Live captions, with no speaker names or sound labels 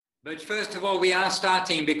But first of all, we are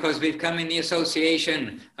starting because we've come in the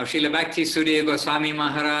association of Srila Bhakti Sudhir Goswami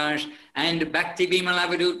Maharaj and Bhakti Bimal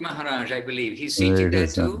Avadut Maharaj, I believe. He's seated there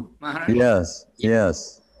too, Maharaj? Yes,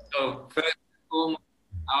 yes. So first of all,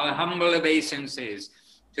 our humble obeisances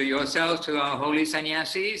to yourselves, to our holy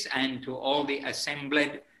sannyasis, and to all the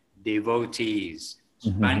assembled devotees.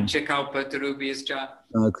 Vanchakalpatarubhyascha,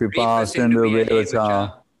 Kripa Sindhu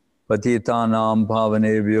Patitanam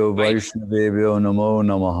Pavanebhyo Vaishnavebhyo Namo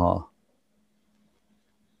Namaha.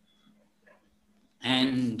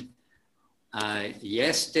 And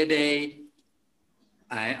yesterday,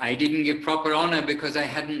 I didn't give proper honor because I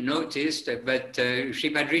hadn't noticed, but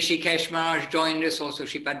Sripad Rishikesh Maharaj joined us, also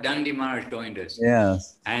Sripad Dandi Maharaj joined us.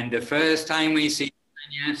 Yes. And the first time we see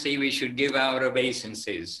sannyasi, we should give our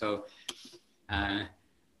obeisances. So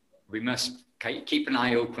we must keep an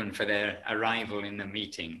eye open for their arrival in the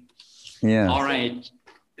meeting. Yeah. All right.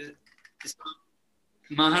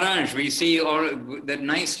 Maharaj, we see all that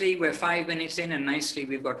nicely. We're 5 minutes in and nicely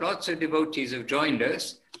we've got lots of devotees who've joined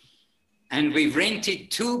us. And we've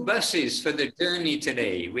rented 2 buses for the journey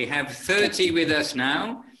today. We have 30 with us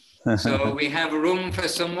now. So we have room for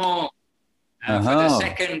some more for the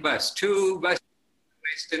second bus. 2 buses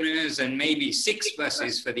for Westerners and maybe 6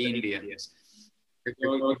 buses for the Indians.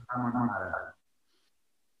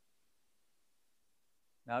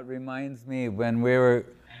 That reminds me when we were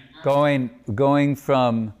going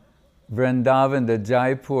from Vrindavan to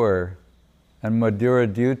Jaipur, and Madhura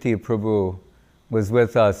Dyuti Prabhu was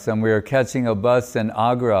with us, and we were catching a bus in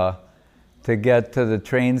Agra to get to the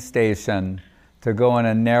train station to go on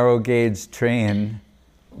a narrow gauge train,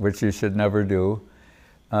 which you should never do,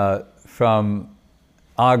 from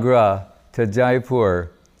Agra to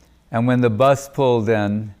Jaipur. And when the bus pulled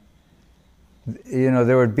in,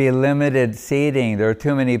 there would be limited seating. There were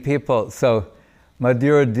too many people. So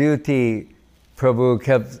Madhura Dyuti Prabhu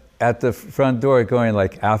kept at the front door going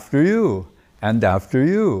like, after you, and after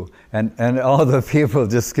you. And all the people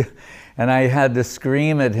just, and I had to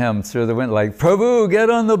scream at him through the window, like, Prabhu, get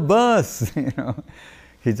on the bus.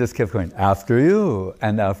 He just kept going, after you,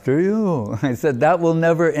 and after you. I said, that will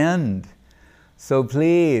never end. So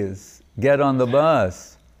please, get on the bus.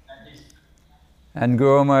 And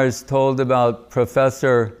Guru Maharaj told about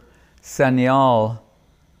Professor Sanyal,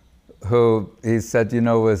 who he said,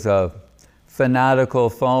 was a fanatical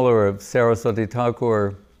follower of Saraswati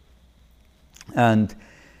Thakur. And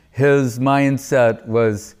his mindset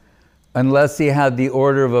was, unless he had the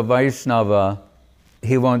order of a Vaishnava,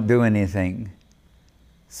 he won't do anything.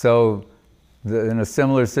 So in a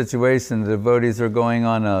similar situation, the devotees are going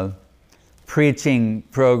on a preaching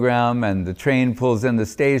program and the train pulls in the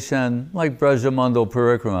station, like Brajamandal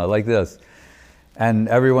Parikrama, like this. And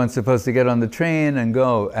everyone's supposed to get on the train and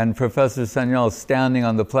go. And Professor Sanyal is standing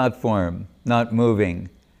on the platform, not moving,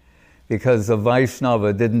 because the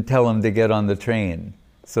Vaishnava didn't tell him to get on the train.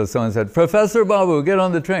 So someone said, Professor Babu, get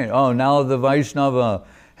on the train. Oh, now the Vaishnava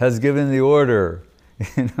has given the order.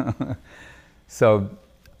 So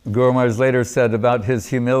Guru Maharaj later said about his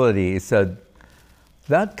humility, he said,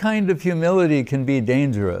 that kind of humility can be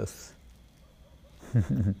dangerous.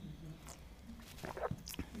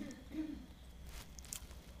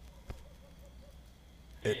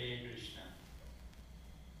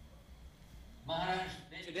 Maharaj,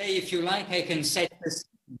 today, if you like, I can set this.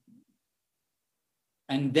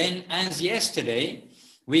 And then, as yesterday,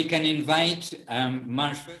 we can invite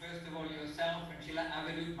Maharaj, first of all, yourself and Srila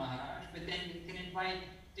Avadut Maharaj, but then we can invite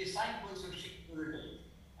disciples of Sri Gurudev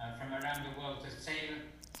from around the world to say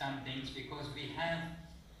some things, because we have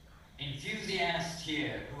enthusiasts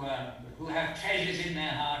here who have treasures in their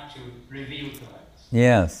heart to reveal to us.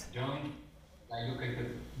 Yes. Don't look at the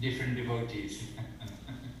different devotees.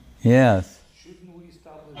 Yes. Shouldn't we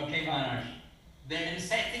establish? Okay, Maharaj. Then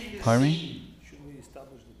setting the Pardon me? scene. Shouldn't we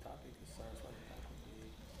establish the topic of Saraswati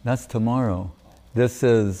Thakur? That's tomorrow. This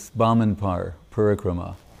is Bamanpar,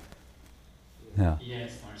 Parikrama. Yeah.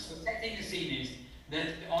 Yes, Maharaj. So setting the scene is that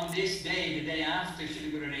on this day, the day after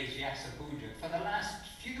Srila Gurudev's Vyasa Puja, for the last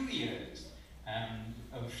few years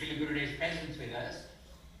of Srila Gurudev's presence with us,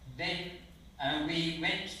 then we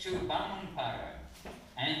went to Bamanpara,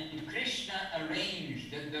 and Krishna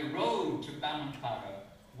arranged that the road to Bamanpara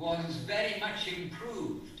was very much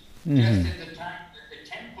improved, just at the time that the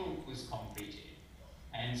temple was completed.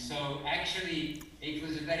 And so actually it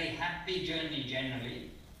was a very happy journey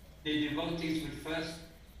generally. The devotees would first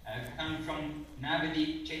come from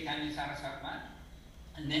Navadip Chaitanya Saraswat Math,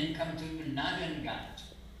 and then come to Nagangat,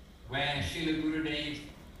 where Srila Gurudev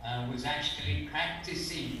was actually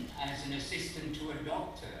practicing as an assistant to a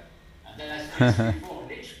doctor. And that's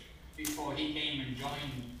just before he came and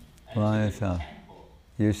joined the temple.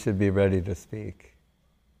 you should be ready to speak.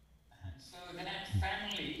 So that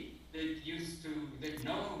family that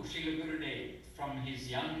know Srila Gurudev from his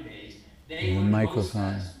young days, they would host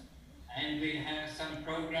us, and we have some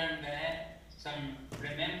program there, some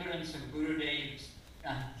remembrance of Gurudev's,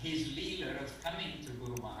 his leela of coming to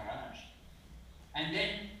Guru Maharaj. And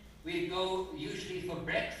then we go usually for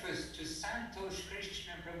breakfast to Santosh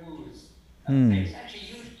Krishna Prabhu's place. Actually,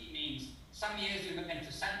 usually means some years we went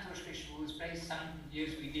to Santosh Krishna Prabhu's place, some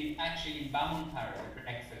years we did actually in Bamunpara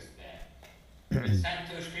breakfast there. With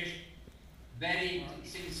Santosh Krishna, very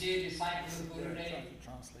sincere disciple of Gurudev.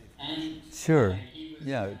 And sure,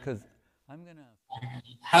 yeah, because I'm gonna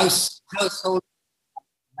household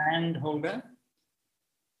land holder,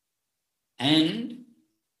 and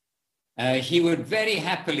he would very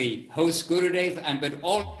happily host Gurudev but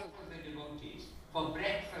all of the devotees for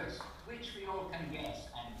breakfast, which we all can guess.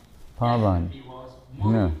 And Pavan. he was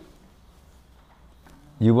Yeah.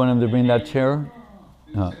 You want him to bring that chair?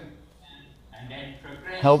 and then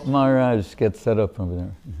progressed. Help Maharaj get set up over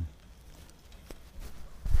there.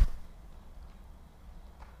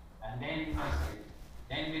 And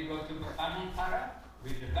then we go to Bamunpara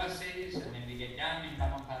with the buses, and then we get down in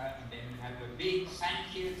Bamunpara, and then we have a big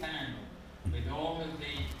Sankirtan with all of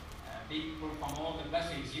the people from all the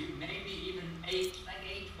buses. Maybe even eight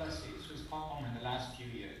buses was common in the last few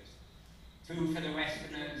years. 2 for the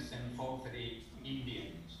Westerners and 4 for the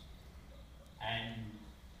Indians. And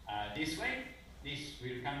this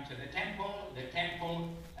will come to the temple. The temple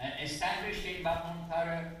established in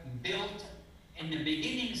Bamunpara, built in the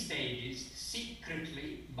beginning stages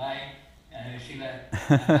secretly by Srila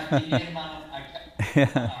Nirmal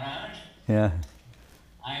Maharaj. Yeah.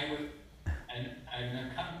 I was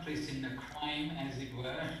an accomplice in the crime, as it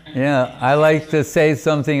were. Yeah, I like to say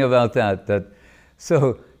something about that.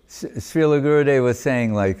 So Srila Gurudev was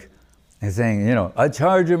saying,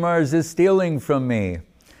 Acharya Maharaj is stealing from me.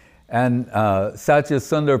 And Satya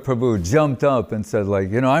Sundar Prabhu jumped up and said,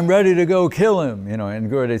 I'm ready to go kill him. And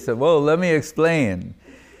Gurudev said, well, let me explain.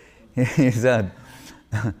 He said,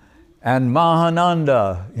 and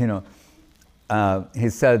Mahananda, he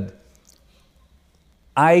said,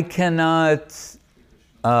 I cannot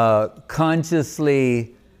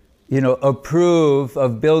consciously, approve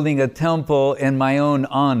of building a temple in my own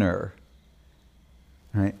honor.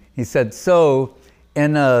 Right? He said, so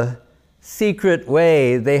in a secret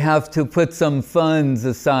way, they have to put some funds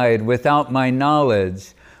aside without my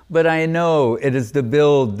knowledge, but I know it is to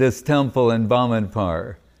build this temple in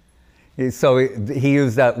Bamunpar. So he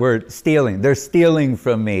used that word, stealing. They're stealing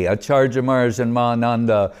from me. Acharya Maharaj and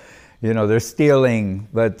Mahananda, they're stealing.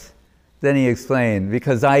 But then he explained,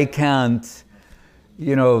 because I can't,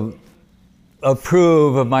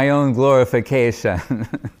 approve of my own glorification.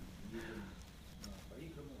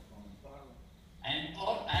 And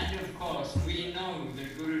of course, we know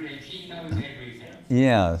that Gurudev, he knows everything.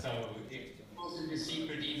 Yeah. So it wasn't a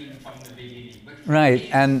secret even from the beginning. But right,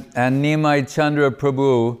 and Nimai Chandra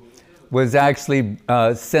Prabhu was actually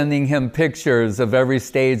sending him pictures of every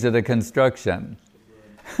stage of the construction.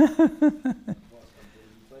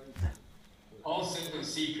 Also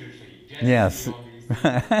secretly. Yes.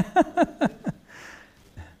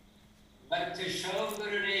 But to show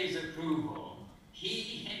Gurudev's approval,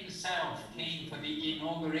 he himself came for the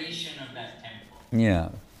inauguration of that temple.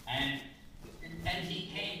 Yeah. And he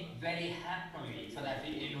came very happily for that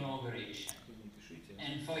inauguration.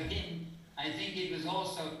 And for him, I think it was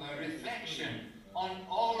also a reflection on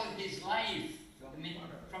all of his life. I mean,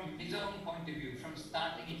 from his own point of view, from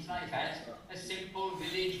starting his life as a simple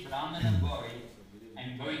village Brahmana boy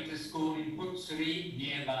and going to school in Putsuri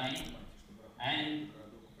nearby, and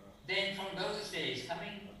then from those days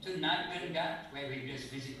coming to Narganghat, where we just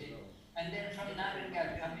visited, and then from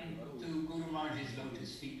Narganghat coming to Guru Maharaj's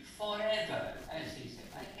lotus feet forever, as he said.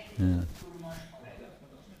 I came to Guru Maharaj forever.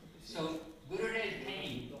 So Gurudev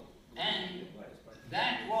came, and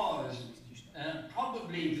that was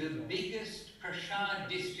probably the biggest prasad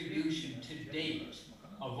distribution to date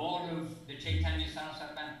of all of the Chaitanya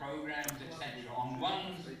Saraswati programs, etc. On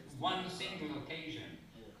one single occasion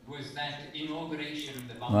was that inauguration of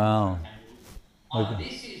the Bamunpara temple.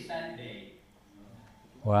 This is that day.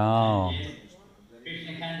 Wow. Yes,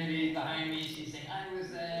 Krishna candidate behind me, she's saying, I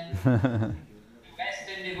was there. The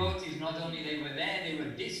Western devotees, not only they were there, they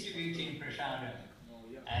were distributing prasadam.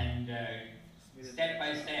 And step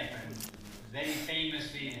by step, and very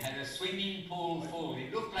famously, it had a swimming pool full.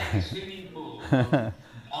 It looked like a swimming pool.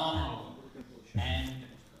 And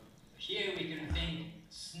here we can think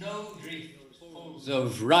snowdrift fulls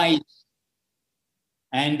of rice.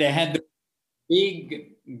 And they had the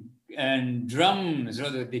big drums, or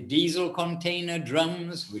the diesel container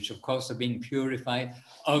drums, which of course have been purified,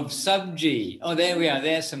 of sabji. Oh, there we are.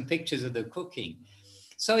 There's some pictures of the cooking.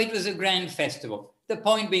 So it was a grand festival. The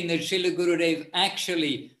point being that Srila Gurudev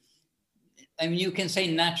actually, I mean, you can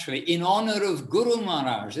say naturally, in honor of Guru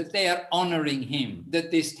Maharaj, that they are honoring him,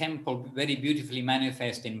 that this temple very beautifully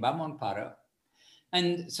manifests in Bamonpara.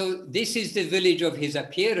 And so this is the village of his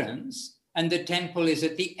appearance, and the temple is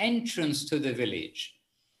at the entrance to the village.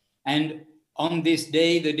 And on this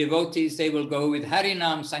day, the devotees, they will go with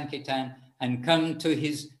Harinam Sankirtan and come to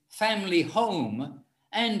his family home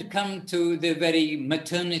and come to the very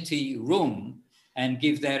maternity room and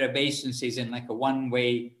give their obeisances in like a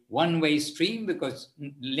one-way stream, because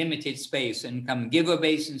limited space, and come give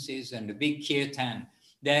obeisances and a big kirtan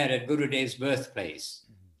there at Gurudev's birthplace,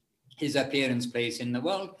 his appearance place in the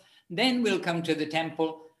world. Then we'll come to the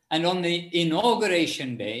temple, and on the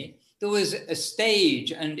inauguration day, there was a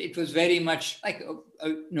stage, and it was very much like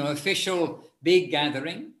a official big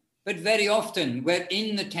gathering, but very often we're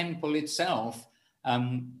in the temple itself.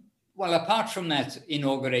 Well, apart from that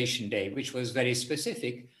inauguration day, which was very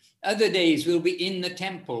specific, other days we'll be in the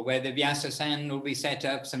temple where the Vyasasan will be set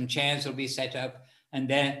up, some chairs will be set up, and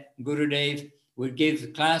there Gurudev will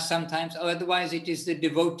give class sometimes, or otherwise it is the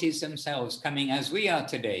devotees themselves coming as we are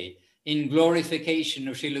today in glorification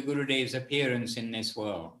of Srila Gurudev's appearance in this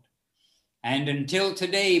world. And until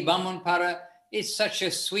today, Bamonpara is such a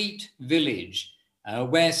sweet village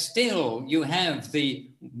where still you have the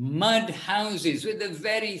mud houses with the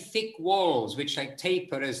very thick walls, which like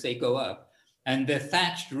taper as they go up, and the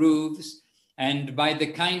thatched roofs. And by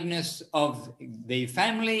the kindness of the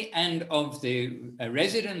family and of the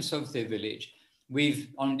residents of the village, we've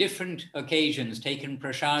on different occasions taken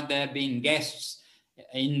prasad there, been guests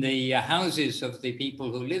in the houses of the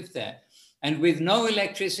people who live there. And with no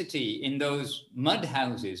electricity in those mud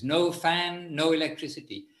houses, no fan, no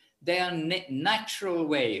electricity, they are natural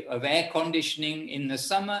way of air conditioning in the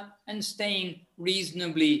summer and staying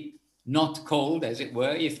reasonably not cold, as it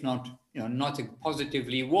were, if not, not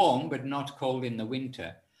positively warm, but not cold in the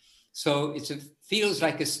winter. So it feels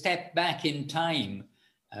like a step back in time,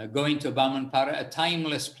 going to Bamonpara, a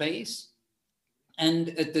timeless place. And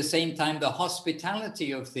at the same time, the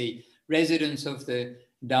hospitality of the residents of the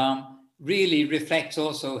Dham really reflects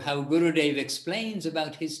also how Gurudev explains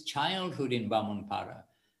about his childhood in Bamonpara,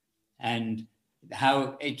 and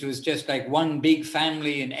how it was just like one big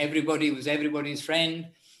family and everybody was everybody's friend.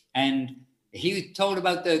 And he told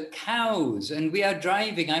about the cows, and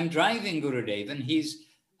I'm driving Gurudev, and he's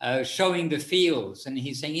showing the fields, and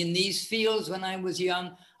he's saying, in these fields when I was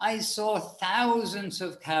young, I saw thousands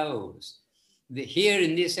of cows. Here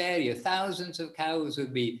in this area, thousands of cows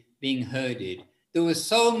would be being herded. There was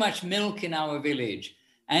so much milk in our village.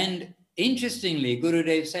 And interestingly,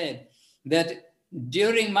 Gurudev said that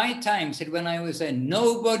during my time, when I was there,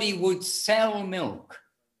 nobody would sell milk.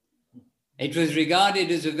 It was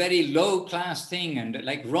regarded as a very low-class thing and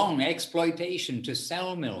like wrong exploitation to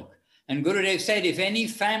sell milk. And Gurudev said if any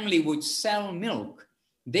family would sell milk,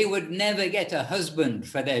 they would never get a husband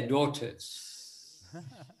for their daughters.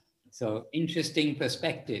 So interesting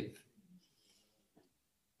perspective.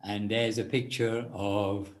 And there's a picture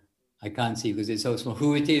of, I can't see because it's so small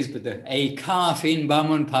who it is, but a calf in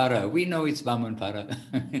Bamonpara. We know it's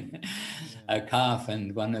Bamonpara. A calf,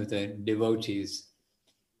 and one of the devotees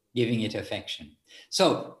giving it affection.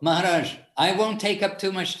 So, Maharaj, I won't take up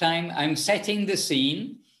too much time. I'm setting the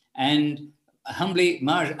scene, and humbly,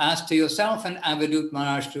 Maharaj, ask to yourself and Avadut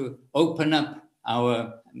Maharaj to open up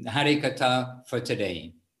our Harikatha for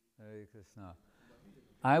today. Hare Krishna.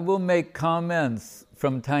 I will make comments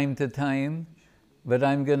from time to time, but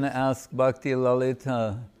I'm going to ask Bhakti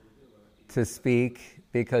Lalita to speak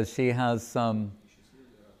because she has some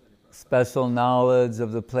special knowledge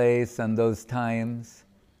of the place and those times.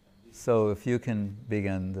 So if you can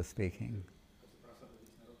begin the speaking.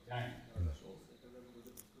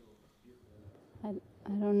 I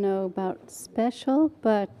don't know about special,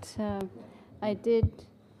 but I did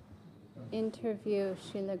interview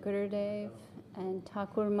Srila Gurudev and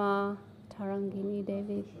Thakur Ma, Tarangini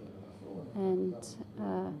Devi, and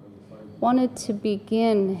wanted to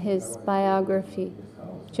begin his biography.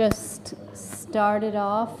 Just start it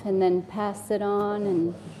off and then pass it on,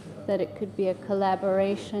 and that it could be a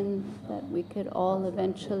collaboration that we could all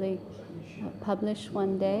eventually publish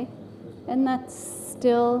one day. And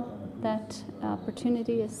that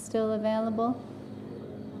opportunity is still available.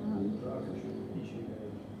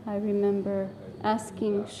 I remember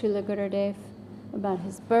asking Srila Gurudev about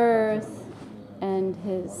his birth and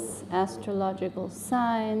his astrological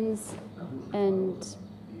signs, and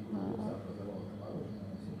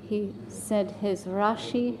he said his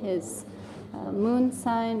Rashi, his moon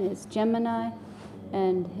sign is Gemini,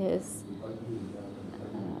 and his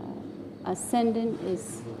ascendant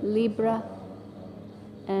is Libra,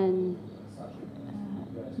 and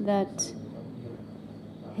that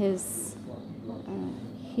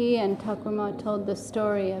he and Thakur Ma told the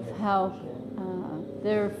story of how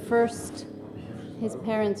his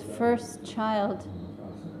parents' first child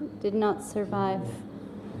did not survive,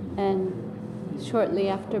 and shortly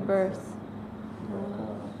after birth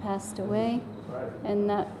passed away, and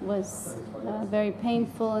that was very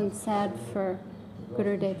painful and sad for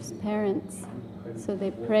Gurudev's parents. So they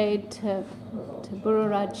prayed to Guru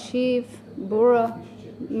Raj Shiv. Bura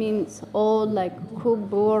means old, like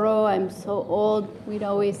Kuburo, I'm so old. We'd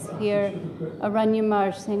always hear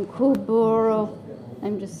Aranyamar saying, Kuburo,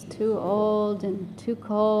 I'm just too old and too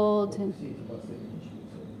cold.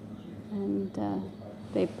 And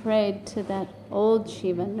they prayed to that old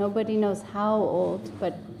Shiva. Nobody knows how old,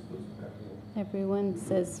 but everyone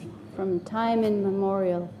says from time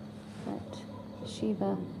immemorial that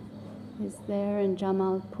Shiva is there in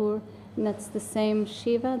Jamalpur. And that's the same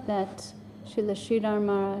Shiva that Srila Sridhar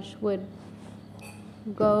Maharaj would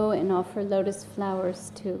go and offer lotus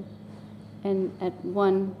flowers to. And at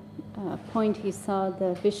one point he saw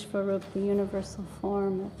the Vishvarup, the universal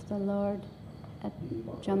form of the Lord, at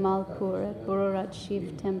Jamalpur, at Guru Raj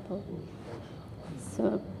Shiv temple.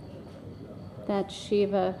 So that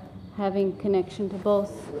Shiva having connection to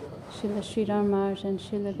both Srila Sridhar Maharaj and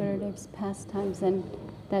Srila Gurudev's pastimes, and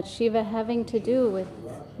that Shiva having to do with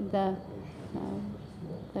the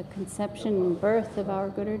conception and birth of our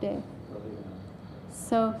Gurudev.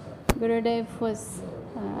 So Gurudev was,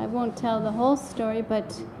 I won't tell the whole story,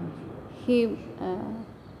 but he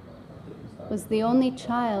was the only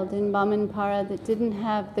child in Bamanpara that didn't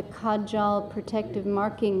have the kajal protective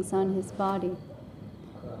markings on his body.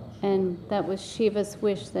 And that was Shiva's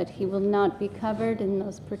wish, that he will not be covered in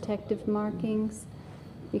those protective markings,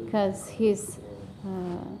 because he's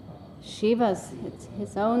Shiva's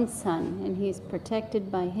his own son, and he's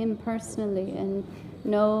protected by him personally, and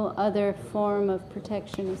no other form of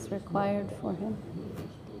protection is required for him.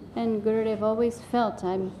 And Gurudev always felt,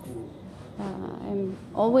 I'm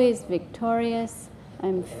always victorious,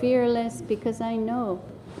 I'm fearless, because I know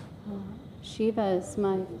Shiva is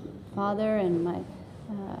my father and my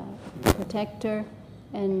protector,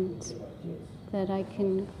 and that I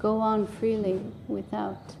can go on freely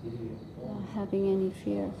without having any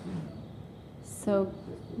fear. So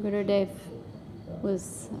Gurudev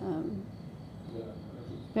was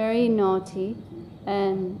very naughty,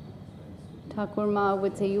 and Thakur Ma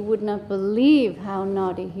would say, you would not believe how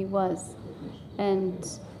naughty he was. And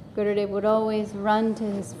Gurudev would always run to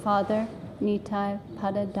his father, Nitai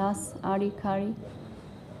Pada Das Adhikari,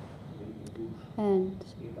 and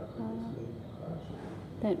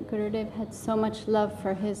that Gurudev had so much love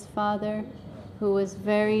for his father, who was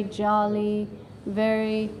very jolly,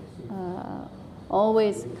 very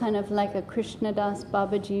always kind of like a Krishnadas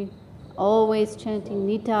Babaji, always chanting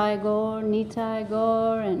Nitai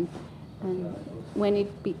Gaur, and when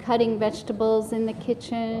he'd be cutting vegetables in the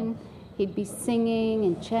kitchen, he'd be singing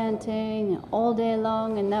and chanting all day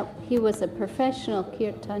long, and that he was a professional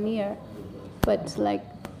kirtanier, but like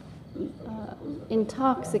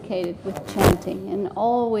intoxicated with chanting, and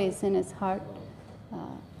always in his heart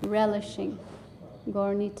relishing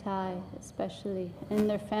Gaur Nitai especially, and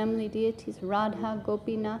their family deities, Radha,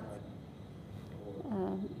 Gopinath.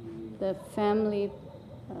 The family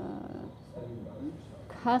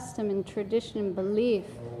custom and tradition and belief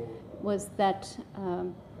was that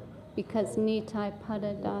because Nitai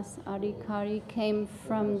Pada Das Adhikari came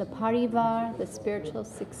from the Parivar, the spiritual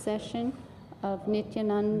succession of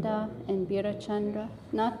Nityananda and Birachandra,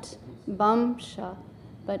 not Bamsha,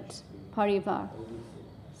 but Parivar.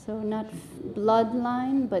 So not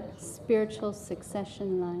bloodline, but spiritual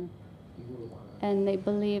succession line. And they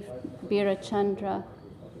believe Birachandra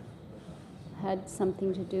had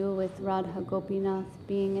something to do with Radha Gopinath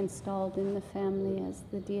being installed in the family as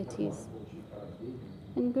the deities.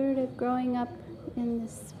 And Gurudev growing up in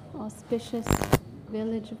this auspicious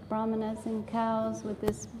village of brahmanas and cows with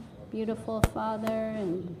this beautiful father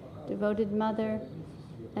and devoted mother,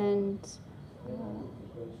 and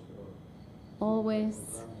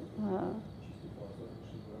always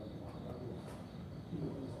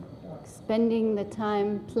spending the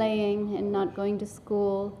time playing and not going to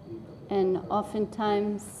school. And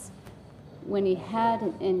oftentimes when he had,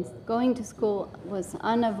 and going to school was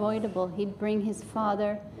unavoidable, he'd bring his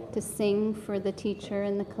father to sing for the teacher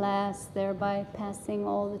in the class, thereby passing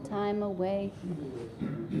all the time away.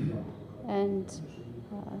 And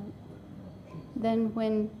then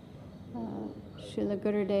when Srila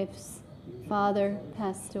Gurudev's father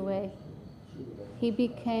passed away, he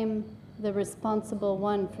became the responsible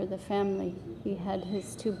one for the family. He had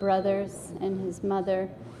his 2 brothers and his mother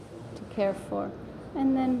to care for,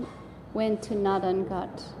 and then went to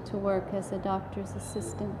Nadangat to work as a doctor's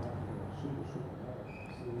assistant.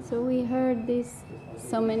 So we heard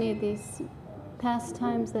so many of these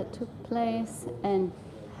pastimes that took place, and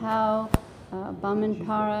how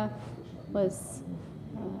Bamanpara was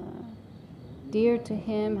dear to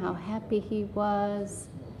him, how happy he was.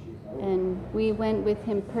 And we went with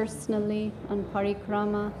him personally on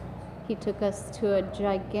parikrama. He took us to a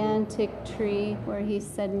gigantic tree where he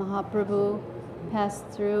said Mahaprabhu passed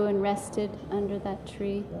through and rested under that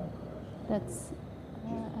tree. That's,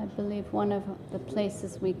 I believe, one of the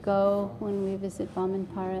places we go when we visit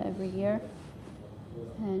Bamanpara every year.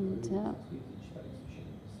 And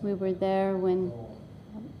we were there when,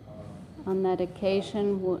 on that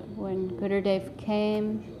occasion, when Gurudev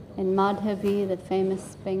came, and Madhavi, the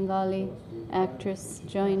famous Bengali actress,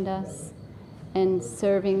 joined us and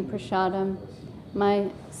serving prasadam.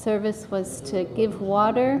 My service was to give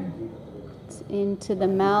water into the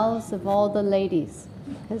mouths of all the ladies,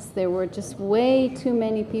 because there were just way too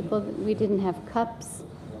many people that we didn't have cups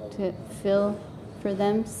to fill for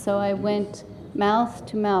them. So I went mouth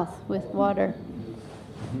to mouth with water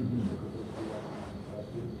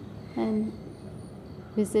and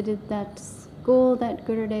visited that school that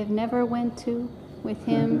Gurudev never went to with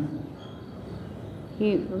him.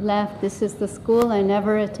 He laughed, "This is the school I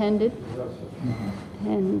never attended."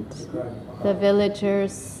 And the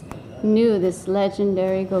villagers knew this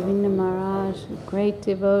legendary Govinda Maharaj, a great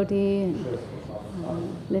devotee, and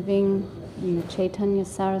living in the Chaitanya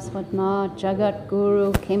Saraswat Ma, Jagat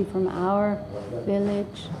Guru, came from our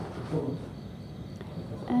village.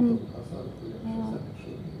 And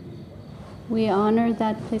we honor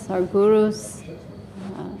that place, our Guru's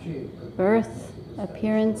birth,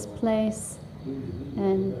 appearance place.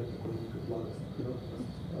 And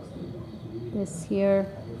this year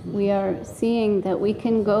we are seeing that we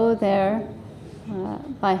can go there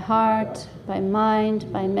by heart, by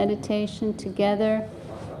mind, by meditation, together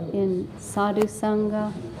in sadhu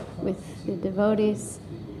sangha with the devotees,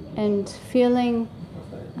 and feeling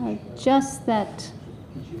just that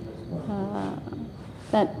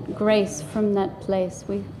grace from that place.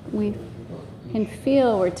 We can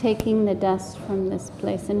feel we're taking the dust from this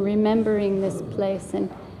place and remembering this place and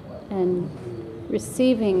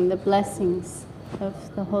receiving the blessings of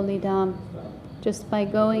the Holy Dham just by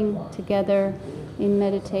going together in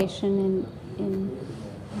meditation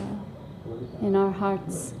in our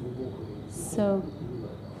hearts. So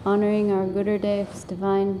honoring our Gurudev's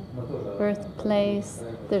divine birthplace.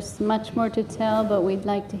 There's much more to tell, but we'd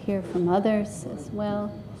like to hear from others as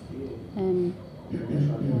well. And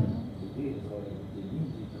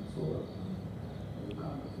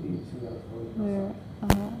we're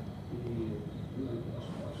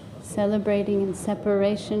celebrating in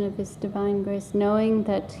separation of His divine grace, knowing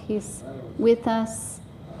that He's with us,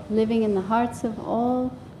 living in the hearts of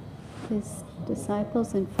all His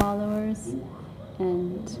disciples and followers,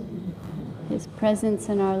 and His presence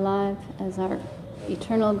in our life as our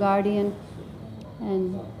eternal guardian.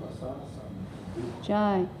 And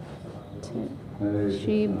Jai to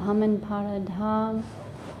Shri Bamanpara Dham,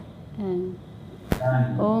 and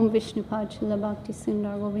Om Vishnupad Srila Bhakti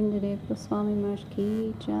Sundar Govinda Dev Goswami Maharaj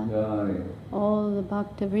Ki Jai. All the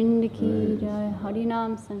Bhakta Vrinda Ki Jai.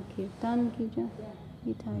 Harinam Sankirtan Ki Jai.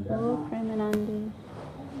 Nitai Gaur Premanande.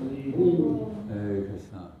 Hare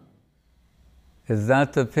Krishna. Is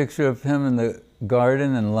that the picture of him in the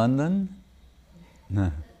garden in London?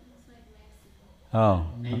 No. Oh.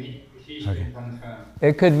 Maybe she Okay. should confirm.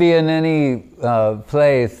 It could be in any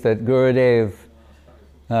place that Gurudev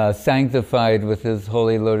sanctified with his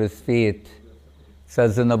holy lotus feet. It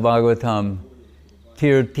says in the Bhagavatam,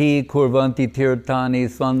 Tirti kurvanti tirtani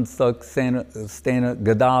svansak stena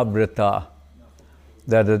gadabrita.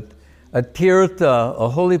 That a tirtha, a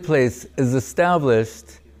holy place, is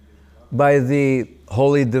established by the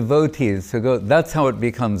holy devotees who go. That's how it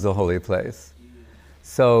becomes a holy place.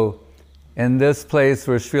 So, in this place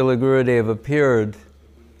where Srila Gurudev appeared,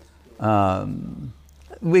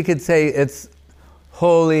 we could say it's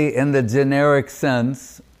holy in the generic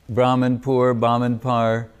sense, Brahmanpur,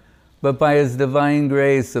 Bamanpar, but by His divine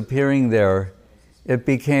grace appearing there, it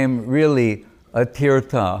became really a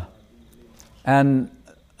tirtha. And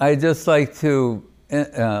I just like to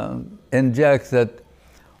inject that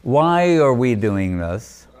why are we doing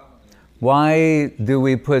this? Why do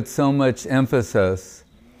we put so much emphasis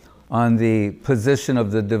on the position of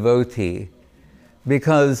the devotee?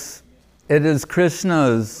 Because it is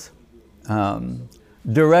Krishna's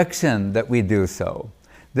direction that we do so.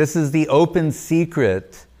 This is the open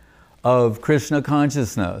secret of Krishna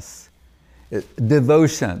consciousness.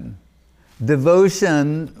 Devotion.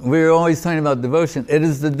 Devotion, we're always talking about devotion. It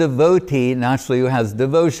is the devotee, naturally, who has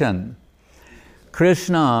devotion.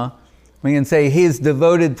 Krishna, we can say he is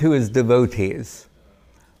devoted to his devotees,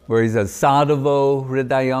 where he says, Sadhavo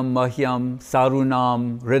hridayam mahyam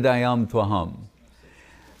sarunam hridayam tvaham.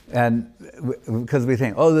 And because we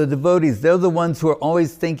think, oh, the devotees, they're the ones who are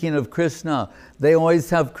always thinking of Krishna. They always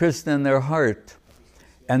have Krishna in their heart.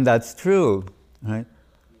 And that's true, right?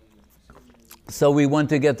 So we want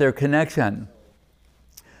to get their connection.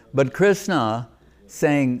 But Krishna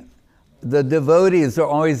saying, the devotees are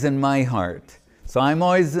always in my heart. So I'm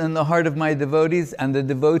always in the heart of my devotees, and the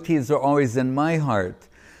devotees are always in my heart.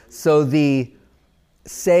 So the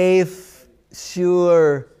safe,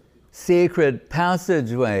 sure, sacred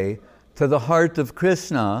passageway to the heart of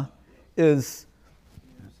Krishna is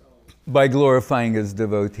by glorifying his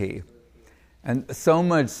devotee. And so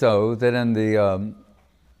much so that in the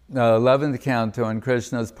 11th canto in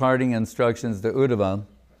Krishna's parting instructions to Uddhava,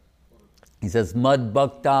 he says, Mad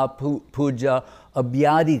Bhakta Puja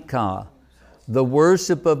Abhyadika. The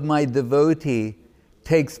worship of my devotee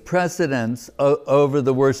takes precedence over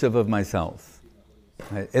the worship of myself.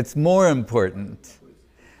 Right? It's more important.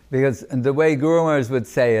 Because the way Guru Maharaj would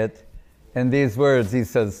say it, in these words, he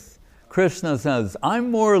says, Krishna says,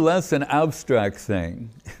 I'm more or less an abstract thing.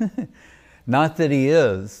 Not that he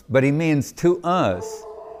is, but he means to us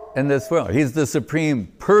in this world. He's the supreme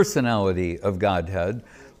personality of Godhead.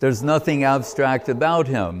 There's nothing abstract about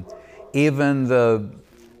him. Even the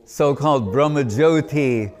so-called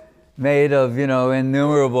Brahmajyoti, made of,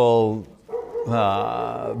 innumerable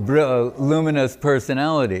luminous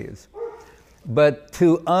personalities. But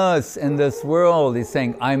to us in this world, he's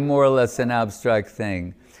saying, I'm more or less an abstract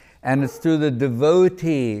thing. And it's through the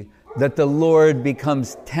devotee that the Lord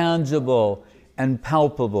becomes tangible and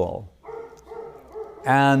palpable.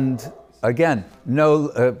 And again, and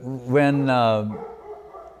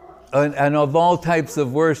of all types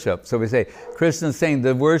of worship. So we say, Krishna's saying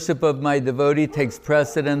the worship of my devotee takes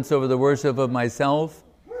precedence over the worship of myself.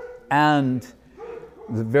 And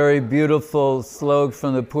the very beautiful slok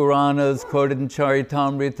from the Puranas, quoted in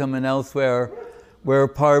Charitamritam and elsewhere, where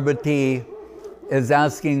Parvati is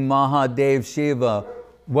asking Mahadev Shiva,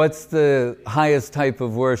 what's the highest type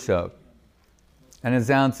of worship? And his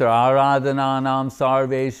answer, Aradhananam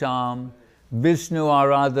Sarvesham Vishnu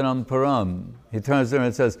Aradhanam Param. He turns around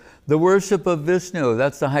and says, the worship of Vishnu,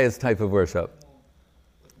 that's the highest type of worship.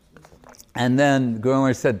 And then Guru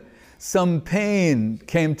Maharaj said, some pain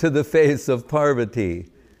came to the face of Parvati,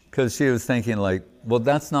 because she was thinking like, well,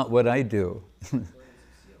 that's not what I do.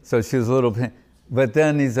 So she was a little pain. But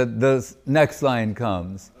then he said, the next line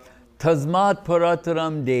comes, Tasmat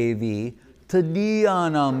Parataram Devi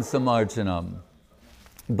Tadiyanam Samarchanam.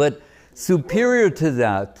 But superior to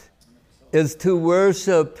that is to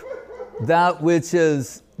worship that which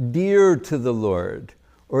is dear to the Lord,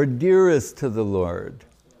 or dearest to the Lord.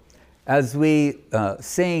 As we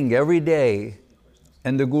sing every day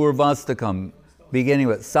in the Gurvastakam, beginning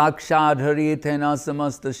with Sakshad Hari Tena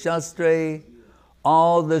Samasta Shastre,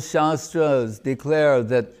 all the Shastras declare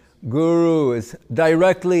that Guru is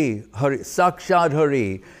directly Hari, Sakshad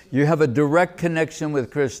Hari. You have a direct connection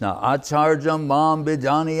with Krishna. Acharjam Mam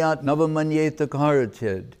Bijaniyat Navamanyeta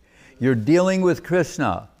Karachid. You're dealing with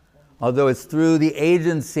Krishna, although it's through the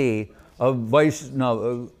agency of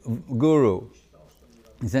Vaishnava, Guru.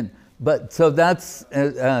 He said, but so that's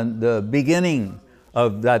the beginning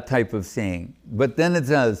of that type of saying. But then it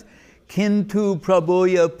says, Kintu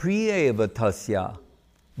Prabhoya Priyeva Tasya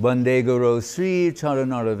Vande Guru Sri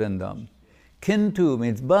Charanaravindam. Kintu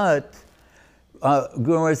means but.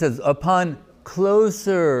 Guru Maharaj says, upon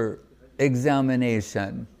closer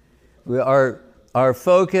examination, our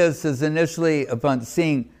focus is initially upon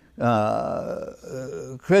seeing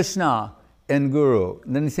Krishna and Guru.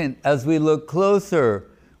 And then he's saying, as we look closer,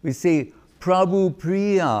 we see Prabhu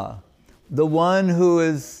Priya, the one who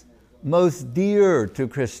is most dear to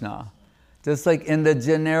Krishna. Just like in the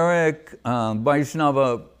generic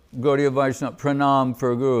Vaishnava, Gaudiya Vaishnava pranam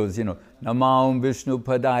for gurus, Namaum Vishnu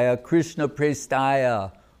Padaya Krishna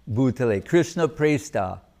Prestaya Bhutale, Krishna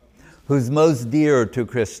Presta, who's most dear to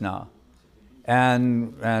Krishna.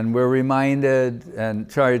 And we're reminded, and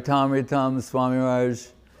Charitamritam, Swami Raj,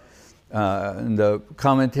 in the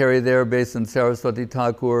commentary there based on Saraswati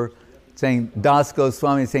Thakur, saying, Das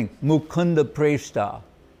Goswami saying, Mukunda Preshta.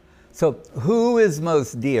 So who is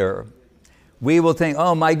most dear? We will think,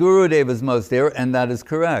 oh, my Gurudev is most dear, and that is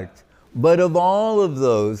correct. But of all of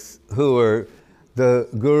those who are the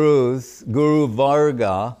gurus, Guru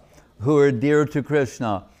Varga, who are dear to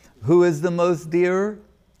Krishna. Who is the most dear?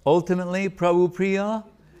 Ultimately, Prabhu Priya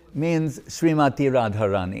means Srimati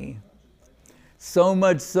Radharani. So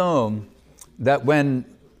much so that when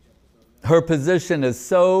her position is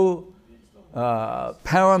so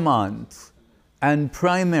paramount and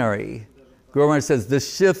primary, Guru Maharaj says the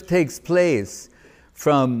shift takes place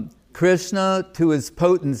from Krishna to his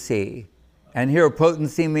potency. And here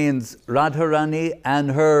potency means Radharani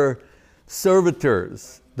and her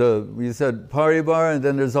servitors. We said Parivar, and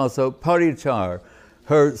then there's also Parichar,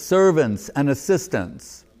 her servants and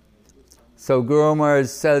assistants. So Guru Maharaj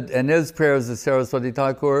said in his prayers to Saraswati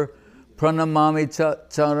Thakur, Pranamami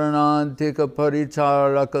charanantika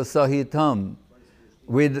paricharaka sahitam.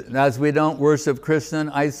 As we don't worship Krishna in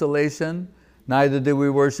isolation, neither do we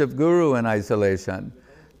worship Guru in isolation.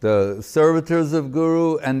 The servitors of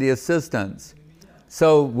Guru and the assistants.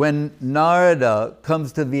 So when Narada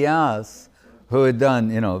comes to Vyas, who had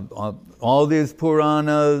done, all these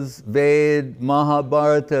Puranas, Ved,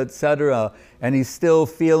 Mahabharata, etc., and he's still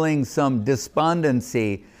feeling some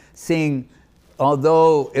despondency, seeing,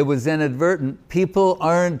 although it was inadvertent, people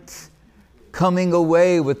aren't coming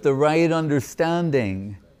away with the right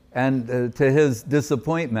understanding, and to his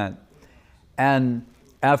disappointment. And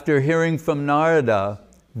after hearing from Narada,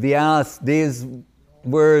 Vyas, these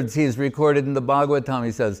words he's recorded in the Bhagavatam,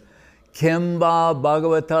 he says, Kimba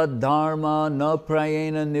Bhagavata Dharma na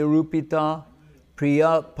prayena nirupita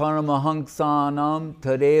priya paramahansanam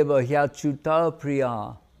tadeva hyachuta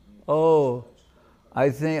priya. Oh,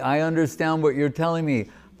 I understand what you're telling me.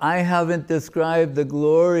 I haven't described the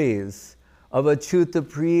glories of Achyuta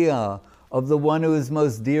Priya, of the one who is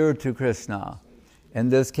most dear to Krishna. In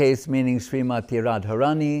this case, meaning Srimati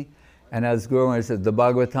Radharani. And as Guru Maharaj said, the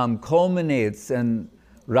Bhagavatam culminates in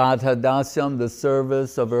Radha Dasyam, the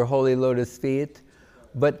service of her holy lotus feet.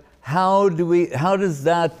 But how does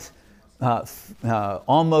that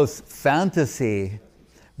almost fantasy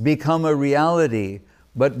become a reality?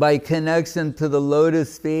 But by connection to the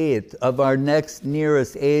lotus feet of our next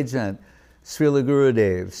nearest agent, Srila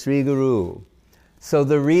Gurudev, Sri Guru. So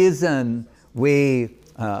the reason we,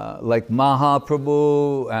 like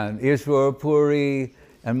Mahaprabhu and Ishwara Puri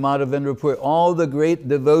and Madhavendra Puri, all the great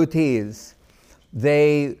devotees,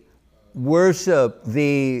 they worship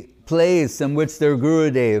the place in which their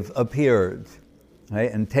Gurudev appeared,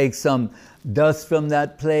 right? And take some dust from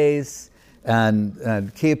that place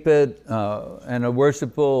and keep it in a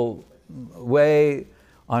worshipful way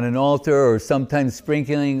on an altar, or sometimes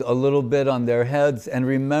sprinkling a little bit on their heads in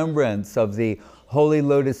remembrance of the holy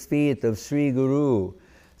lotus feet of Sri Guru.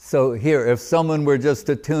 So here, if someone were just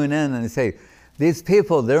to tune in and say, these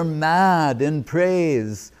people, they're mad in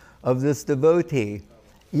praise of this devotee.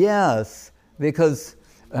 Yes, because,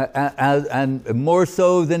 and more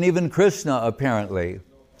so than even Krishna apparently.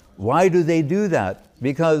 Why do they do that?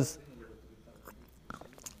 Because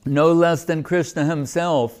no less than Krishna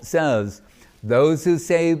himself says, those who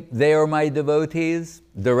say they are my devotees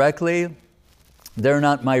directly, they're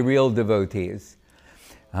not my real devotees.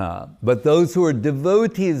 But those who are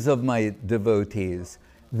devotees of my devotees,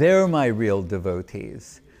 they're my real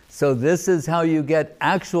devotees. So this is how you get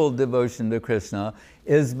actual devotion to Krishna,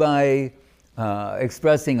 is by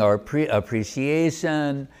expressing our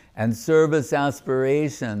appreciation and service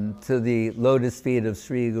aspiration to the lotus feet of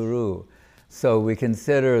Sri Guru. So we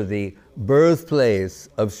consider the birthplace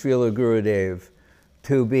of Srila Gurudev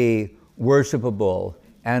to be worshipable,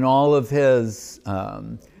 and all of his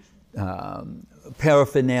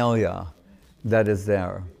paraphernalia that is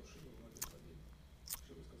there.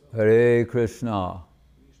 Hare Krishna,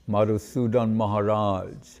 Madhusudan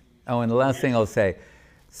Maharaj. Oh, and the last thing I'll say.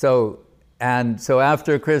 So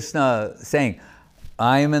after Krishna saying,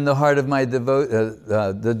 I am in the heart of my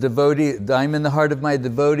devotee, I'm in the heart of my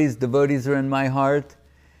devotees, devotees are in my heart.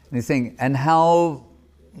 And he's saying, and how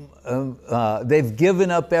they've given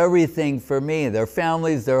up everything for me, their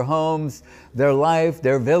families, their homes, their life,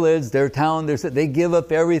 their village, their town, they give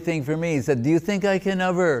up everything for me. He said, do you think I can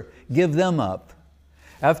ever give them up?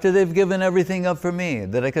 After they've given everything up for me,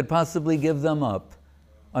 that I could possibly give them up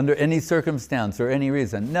under any circumstance or any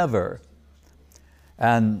reason? Never.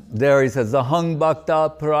 And there he says, Ahang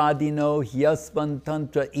bhakta pradino hyasvan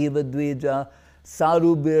tantra eva dvija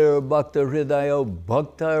sarubir bhakta hridayo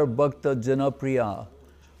bhakta bhakta janapriya.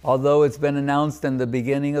 Although it's been announced in the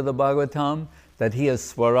beginning of the Bhagavatam that he is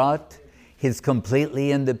Swarat, he's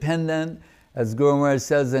completely independent. As Guru Maharaj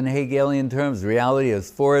says in Hegelian terms, reality is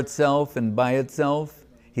for itself and by itself.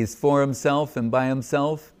 He's for himself and by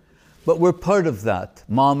himself. But we're part of that.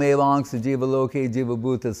 Mam evangsa jiva loke jiva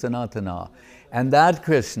bhuta sanatana. And that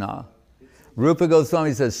Krishna, Rupa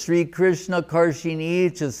Goswami says, Sri Krishna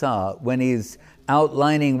Karshini Chasa, when he's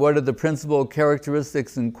outlining what are the principal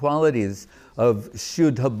characteristics and qualities of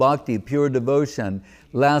Shuddha Bhakti, pure devotion,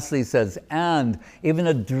 lastly says, and even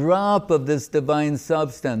a drop of this divine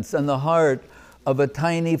substance in the heart of a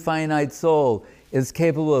tiny finite soul is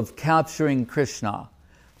capable of capturing Krishna.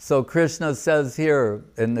 So Krishna says here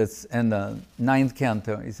in the 9th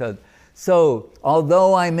canto, he said, so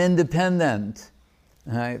although I'm independent,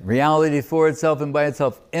 right, reality for itself and by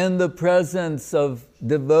itself, in the presence of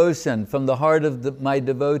devotion from the heart of my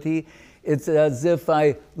devotee, it's as if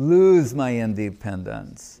I lose my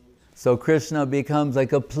independence. So Krishna becomes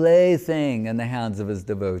like a plaything in the hands of his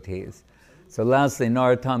devotees. So lastly,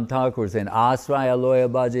 Narottam Thakur saying, Asraya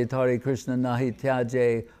loya bhaje tari Krishna nahi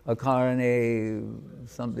tyaje akarane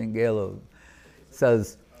something gelo.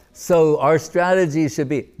 Says, so our strategy should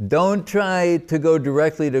be, don't try to go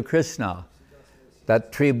directly to Krishna.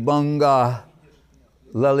 That Tribhanga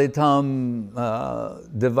Lalitam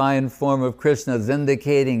divine form of Krishna is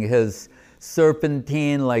indicating his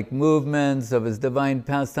serpentine-like movements of his divine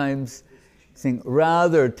pastimes. Saying,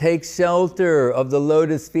 rather take shelter of the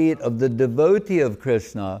lotus feet of the devotee of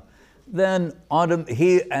Krishna, then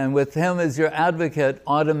he, and with him as your advocate,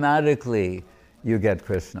 automatically you get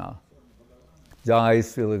Krishna. Jai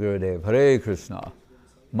Srila Gurudev, Hare Krishna.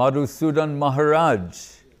 Madhusudan Maharaj,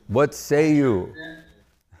 what say you?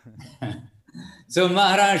 So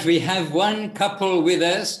Maharaj, we have one couple with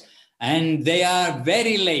us and they are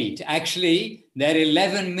very late. Actually, they're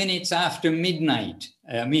 11 minutes after midnight.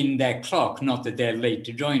 I mean, their clock, not that they're late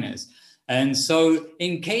to join us. And so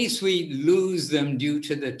in case we lose them due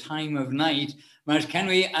to the time of night, Maharaj, can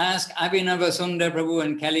we ask Abhinava Sundar Prabhu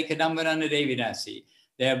and Kali Kadambarana Devidasi?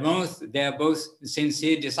 They're both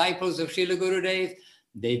sincere disciples of Srila Gurudev.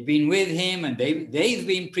 They've been with him and they've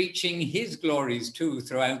been preaching his glories too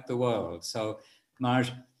throughout the world. So Maharaj,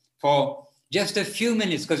 for just a few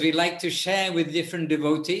minutes, because we like to share with different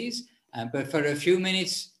devotees, but for a few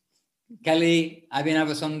minutes, Kali,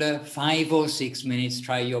 Abhinavasundar, 5 or 6 minutes,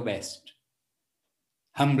 try your best.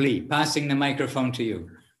 Humbly, passing the microphone to you.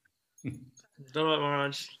 All right,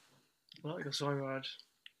 Maharaj. Sorry, Maharaj.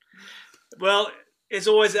 Well, it's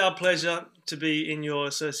always our pleasure to be in your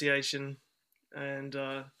association. And,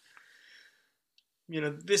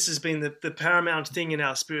 this has been the paramount thing in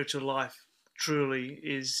our spiritual life, truly,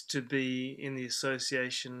 is to be in the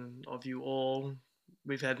association of you all.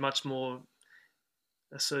 We've had much more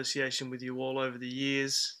association with you all over the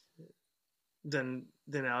years than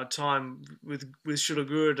our time with Srila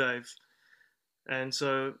Gurudev. And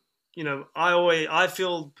so, I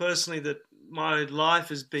feel personally that my life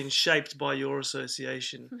has been shaped by your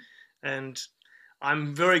association. And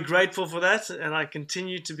I'm very grateful for that, and I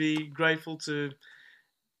continue to be grateful to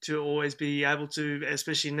always be able to,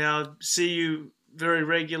 especially now, see you very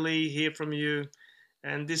regularly, hear from you.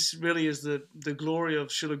 And this really is the glory of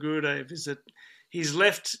Srila Gurudev, is that he's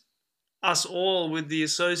left us all with the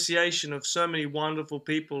association of so many wonderful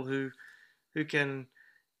people who can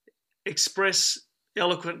express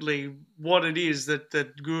eloquently what it is that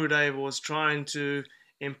Gurudev was trying to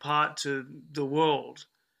impart to the world.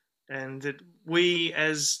 And that we've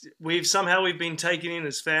been taken in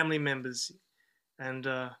as family members. And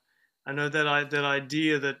I know that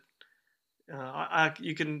idea that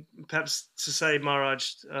you can perhaps to say,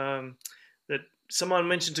 Maharaj, that someone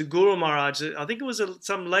mentioned to Guru Maharaj, I think it was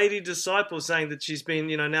some lady disciple saying that she's been,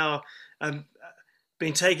 now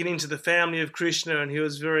been taken into the family of Krishna, and he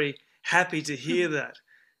was very happy to hear that.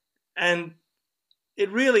 And it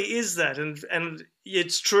really is that. And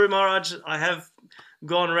it's true, Maharaj, I have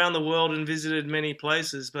gone around the world and visited many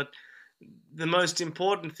places, but the most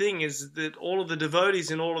important thing is that all of the devotees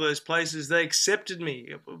in all of those places, they accepted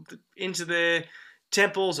me into their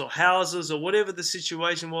temples or houses or whatever the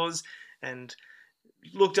situation was, and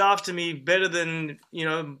looked after me better than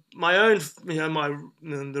my own,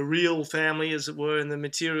 the real family, as it were, in the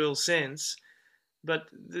material sense. But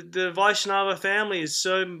the Vaishnava family is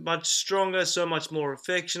so much stronger, so much more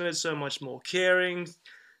affectionate, so much more caring.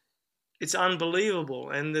 It's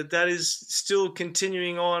unbelievable, and that is still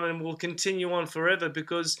continuing on and will continue on forever,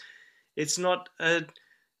 because it's not a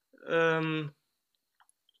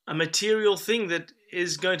material thing that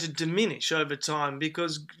is going to diminish over time,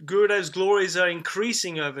 because Gurudev's glories are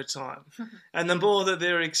increasing over time. And the more that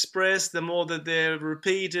they're expressed, the more that they're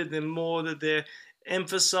repeated, the more that they're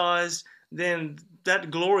emphasized, then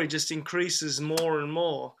that glory just increases more and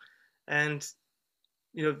more. And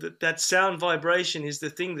that sound vibration is the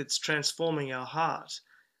thing that's transforming our heart.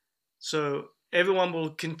 So everyone will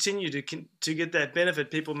continue to get that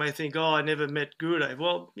benefit. People may think, oh, I never met Gurudev.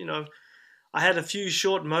 Well, I had a few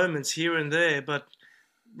short moments here and there, but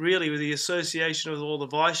really with the association with all the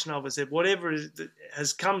Vaishnavas, that whatever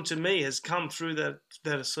has come to me has come through that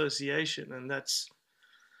association, and that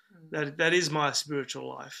is my spiritual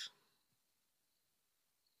life.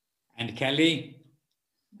 And Kelly?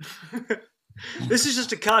 This is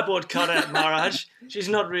just a cardboard cutout, Maharaj. She's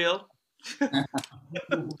not real.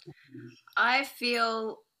 I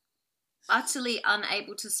feel utterly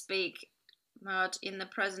unable to speak, Maharaj, in the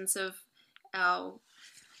presence of our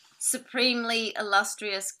supremely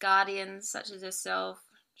illustrious guardians such as yourself,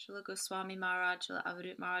 Srila Goswami Maharaj, Srila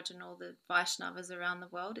Avadut Maharaj, and all the Vaishnavas around the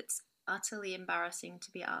world. It's utterly embarrassing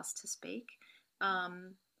to be asked to speak.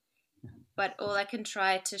 But all I can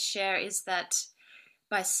try to share is that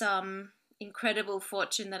by some incredible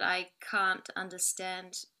fortune that I can't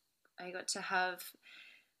understand, I got to have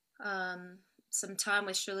some time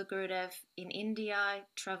with Srila Gurudev in India. I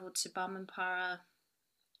travelled to Bamampara a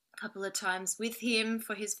couple of times with him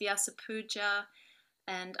for his Vyasa Puja,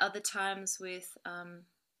 and other times with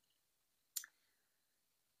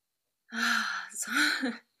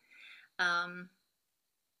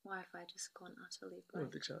why have I just gone utterly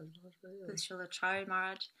blank? With Srila Chari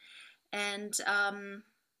Maharaj. And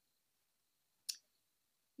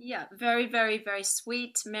yeah, very, very, very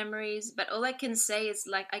sweet memories. But all I can say is,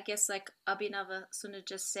 like, I guess like Abhinava Sundar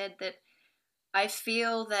just said, that I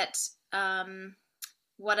feel that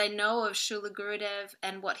what I know of Srila Gurudev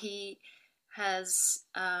and what he has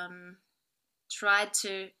tried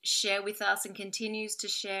to share with us and continues to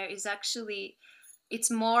share is actually, it's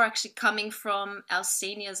more actually coming from our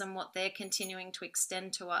seniors and what they're continuing to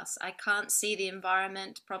extend to us. I can't see the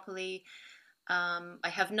environment properly. I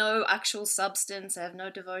have no actual substance. I have no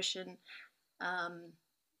devotion.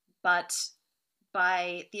 But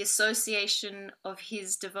by the association of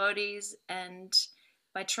his devotees and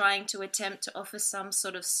by trying to attempt to offer some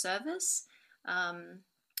sort of service,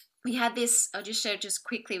 we had this, I'll just share just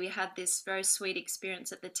quickly, we had this very sweet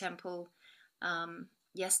experience at the temple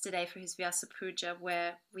yesterday for his Vyasa Puja,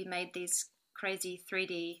 where we made these crazy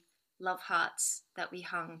 3D love hearts that we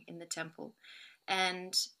hung in the temple.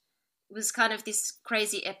 And it was kind of this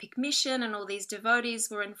crazy epic mission, and all these devotees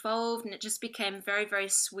were involved, and it just became very, very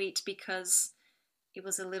sweet because it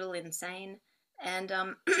was a little insane. And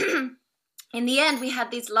in the end, we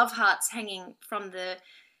had these love hearts hanging from the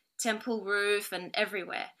temple roof and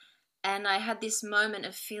everywhere. And I had this moment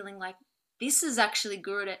of feeling like this is actually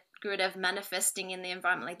Gurudev manifesting in the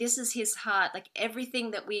environment. Like, this is his heart. Like,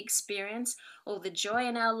 everything that we experience, all the joy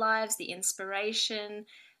in our lives, the inspiration,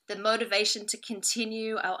 the motivation to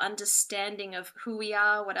continue, our understanding of who we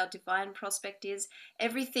are, what our divine prospect is,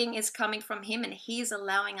 everything is coming from him, and he's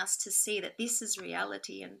allowing us to see that this is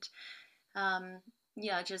reality. And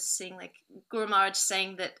yeah, just seeing like Guru Maharaj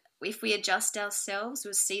saying that if we adjust ourselves,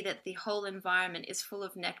 we'll see that the whole environment is full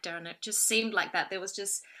of nectar. And it just seemed like that. There was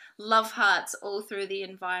just love hearts all through the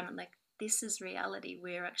environment. Like, this is reality.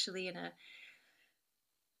 We're actually in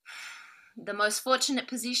the most fortunate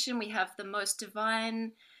position. We have the most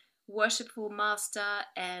divine, worshipful master,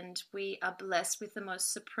 and we are blessed with the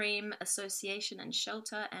most supreme association and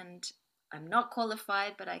shelter. And I'm not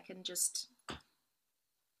qualified, but I can just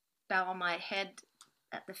bow on my head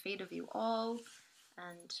at the feet of you all,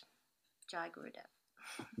 and Jai Gurudev.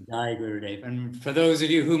 Jai Gurudev. And for those of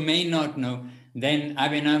you who may not know, then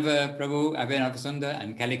Abhinava Prabhu, Abhinava Sundar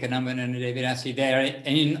and Kalikanamban Devirasi, they're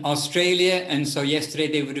in Australia, and so yesterday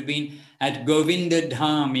they would have been at Govinda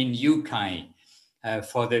Dham in Ukai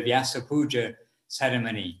for the Vyasa Puja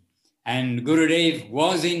ceremony. And Gurudev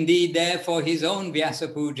was indeed there for his own Vyasa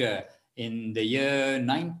Puja in the year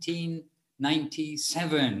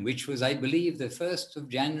 1997, which was, I believe, the 1st of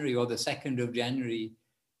January or the 2nd of January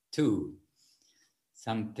too.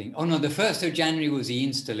 Something. Oh no, the 1st of January was the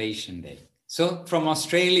installation day. So from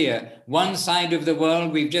Australia, one side of the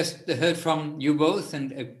world, we've just heard from you both,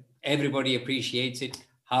 and everybody appreciates it.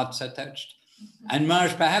 Hearts are touched. And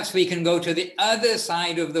Marsh, perhaps we can go to the other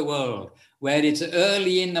side of the world, where it's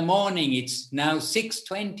early in the morning. It's now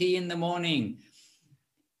 6:20 in the morning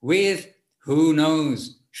with, who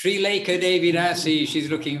knows, Sri Lekha Devi Rasi. She's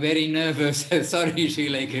looking very nervous. Sorry, Sri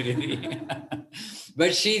Lekha Devi.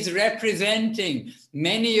 But she's representing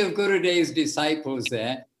many of Gurudev's disciples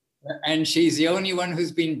there. And she's the only one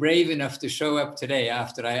who's been brave enough to show up today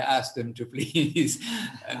after I asked them to please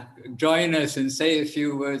join us and say a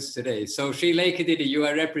few words today. So Sri Lekha Devi, you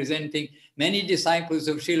are representing many disciples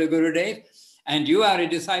of Srila Gurudev, and you are a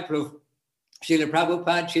disciple of Srila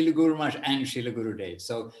Prabhupada, Srila Guru Maharaj, and Srila Gurudev.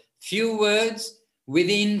 So few words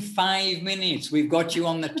within 5 minutes. We've got you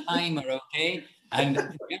on the timer, okay? And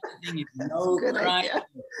everything is no crying.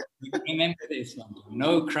 Remember this one,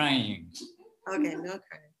 no crying. Okay, no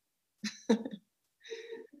crying.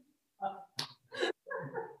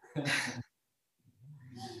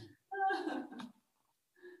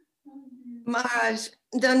 Maharaj,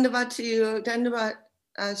 Dandavat to you, Dandavat,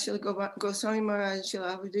 Srila Goswami Maharaj,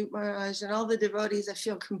 Srila Avadut Maharaj, and all the devotees. I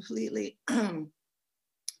feel completely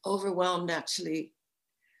overwhelmed actually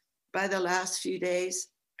by the last few days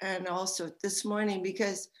and also this morning,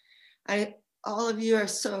 because all of you are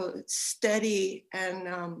so steady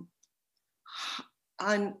and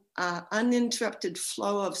uninterrupted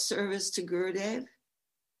flow of service to Gurudev.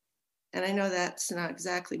 And I know that's not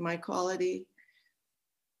exactly my quality.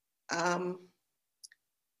 And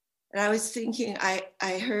I was thinking,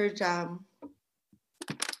 I heard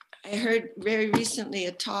very recently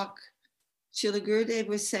a talk. Srila Gurudev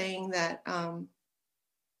was saying that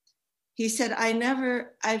he said,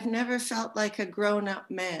 I've never felt like a grown-up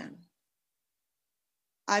man.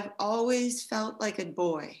 I've always felt like a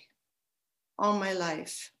boy all my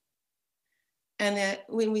life. And that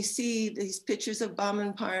when we see these pictures of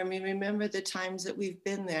Bammanpar, we remember the times that we've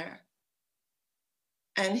been there.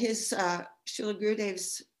 And his Srila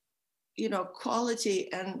Gurudev's,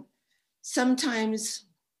 quality, and sometimes,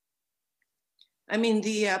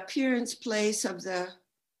 the appearance place of the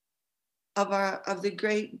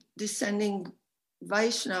great descending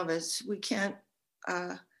Vaishnavas, we can't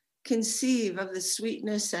conceive of the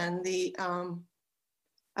sweetness and the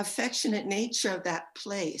affectionate nature of that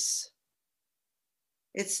place.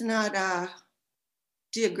 It's not a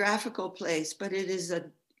geographical place, but it is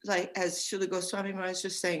like as Srila Goswami Maharaj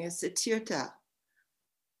was saying, it's a tirtha.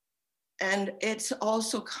 And it's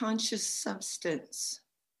also conscious substance.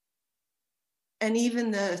 And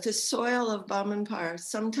even the soil of Bammanpar,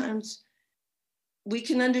 sometimes we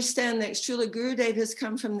can understand that Srila Gurudev has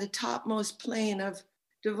come from the topmost plane of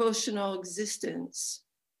devotional existence,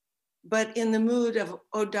 but in the mood of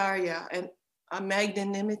Audarya and a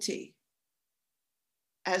magnanimity.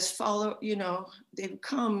 As they've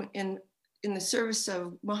come in the service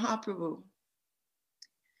of Mahaprabhu.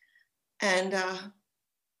 And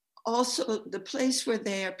also the place where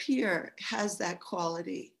they appear has that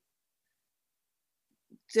quality.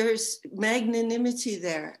 There's magnanimity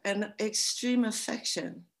there and extreme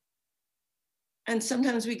affection. And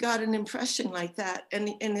sometimes we got an impression like that. And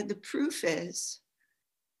the proof is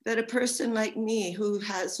that a person like me who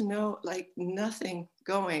has nothing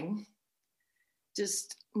going,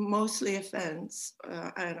 just mostly offense,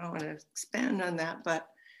 I don't want to expand on that, but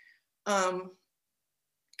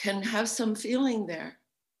can have some feeling there.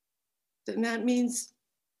 Then that means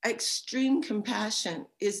extreme compassion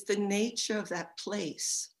is the nature of that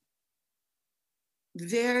place.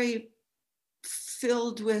 Very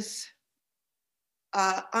filled with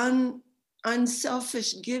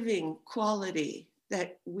unselfish giving quality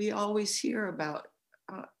that we always hear about.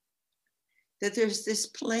 That there's this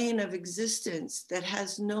plane of existence that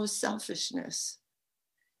has no selfishness.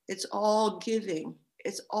 It's all giving.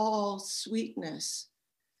 It's all sweetness.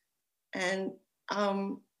 And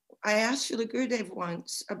I asked Srila Gurudev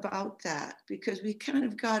once about that because we kind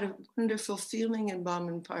of got a wonderful feeling in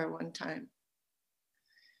Bammanpar one time.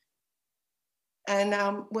 And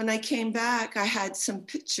when I came back, I had some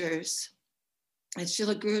pictures. And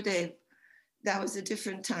Srila Gurudev, that was a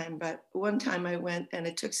different time, but one time I went and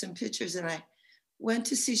I took some pictures and I went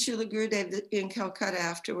to see Srila Gurudev in Calcutta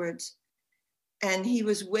afterwards. And he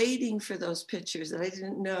was waiting for those pictures that I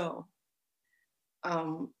didn't know.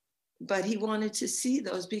 But he wanted to see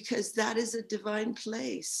those because that is a divine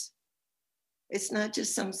place. It's not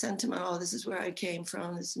just some sentiment, oh, this is where I came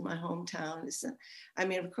from, this is my hometown.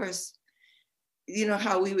 Of course, you know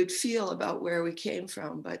how we would feel about where we came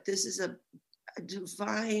from, but this is a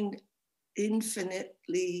divine,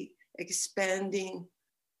 infinitely expanding,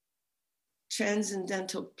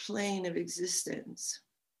 transcendental plane of existence.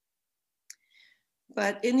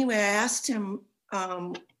 But anyway, I asked him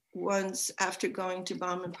once after going to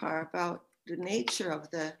Bammanpar about the nature of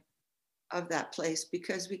that place,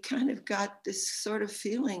 because we kind of got this sort of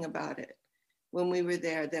feeling about it when we were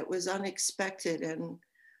there that was unexpected and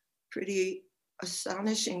pretty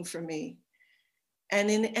astonishing for me. And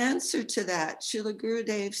in answer to that, Srila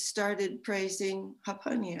Gurudev started praising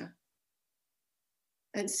Hapanya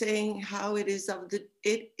and saying how it is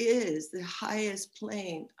the highest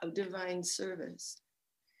plane of divine service.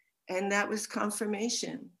 And that was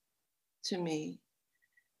confirmation to me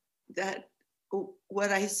that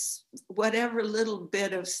whatever little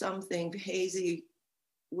bit of something hazy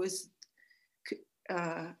was,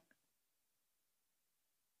 like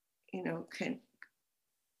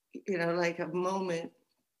a moment,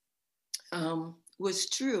 was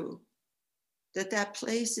true, that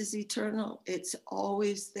place is eternal. It's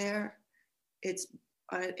always there.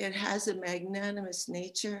 it has a magnanimous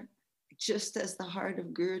nature, just as the heart of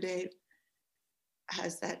Gurudev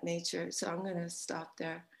has that nature. So I'm going to stop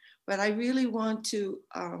there. But I really want to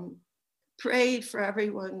pray for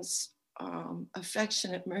everyone's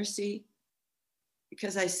affectionate mercy,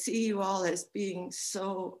 because I see you all as being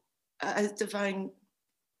so, as divine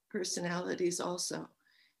personalities also.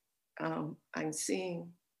 I'm seeing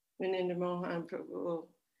Vinendra Mohan Prabhu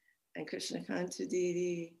and Krishnakanta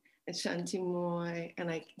Didi and Shanti Moy,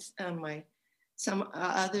 and some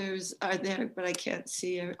others are there, but I can't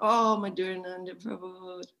see her. Oh, Madhurananda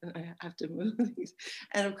Prabhu, and I have to move these.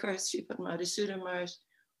 And of course, Sripad Madhusudan Maharaj,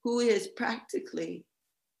 who is practically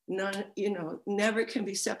never can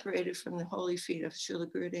be separated from the holy feet of Srila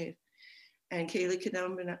Gurudev, and Kayla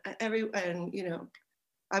Kadambana, and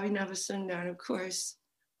Abhinava Sundar, and of course,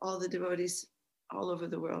 all the devotees all over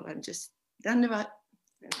the world. I'm just Dandavat.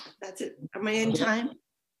 That's it. Am I in time?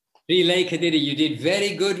 Sri Kadiri, you did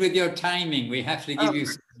very good with your timing. We have to give you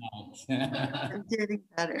some marks. I'm getting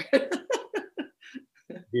better.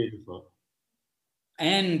 Beautiful.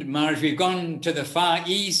 And Marge, we've gone to the far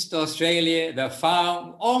east, Australia,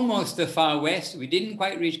 almost the far west. We didn't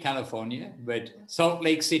quite reach California, but Salt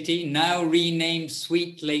Lake City, now renamed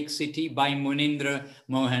Sweet Lake City by Munindra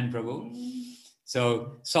Mohan Prabhu.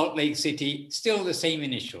 So Salt Lake City, still the same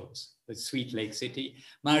initials, but Sweet Lake City.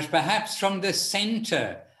 Marge, perhaps from the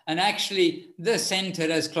center, and actually the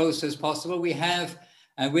center as close as possible, we have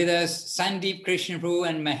with us Sandeep Krishna Prabhu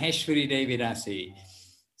and Maheshwari Devi Dasi.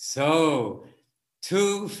 So,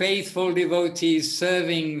 two faithful devotees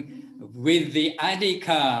serving with the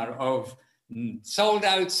adhikar of sold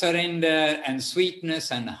out surrender and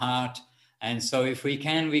sweetness and heart. And so if we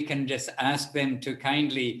can just ask them to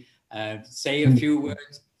kindly say a few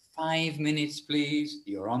words. 5 minutes, please.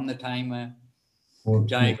 You're on the timer.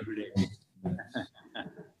 Jai Gurudev.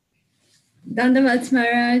 Dandavats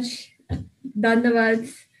Maharaj.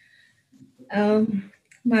 Dandavats.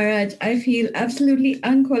 Maharaj, I feel absolutely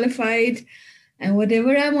unqualified. And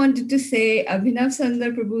whatever I wanted to say, Abhinav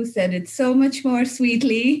Sundar Prabhu said it so much more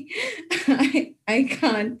sweetly. I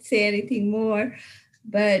can't say anything more,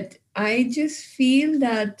 but I just feel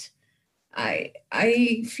that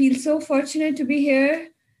I feel so fortunate to be here.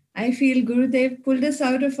 I feel Gurudev pulled us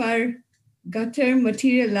out of our gutter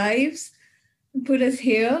material lives and put us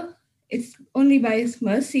here. It's only by his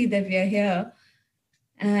mercy that we are here.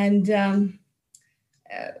 And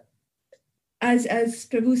as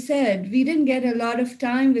Prabhu said, we didn't get a lot of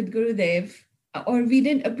time with Gurudev, or we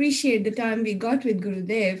didn't appreciate the time we got with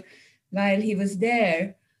Gurudev while he was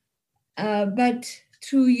there. But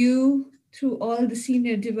through you, through all the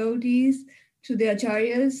senior devotees, through the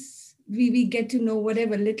acharyas, we get to know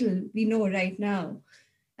whatever little we know right now.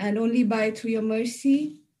 And only through your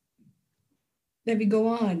mercy that we go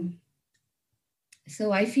on.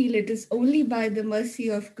 So I feel it is only by the mercy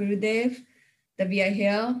of Gurudev that we are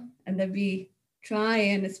here and that we try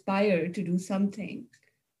and aspire to do something.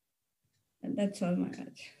 And that's all,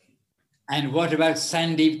 Maharaj. And what about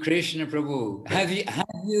Sandeep Krishna Prabhu? Have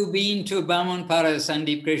you been to Bamonpara,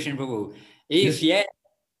 Sandeep Krishna Prabhu? If yes,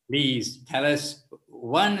 please tell us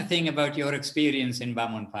one thing about your experience in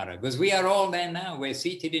Bamonpara, because we are all there now. We're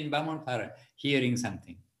seated in Bamonpara, hearing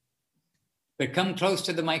something. But come close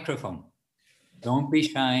to the microphone. Don't be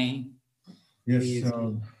shy. Yes,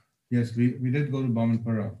 yes, we did go to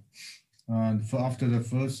Bamonpara. After the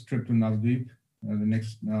first trip to Navdeep, the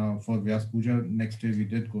next for Vyas Puja, next day we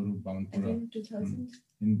did go to Bamonpara.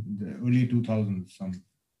 In the early 2000s, and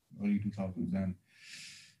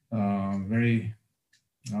very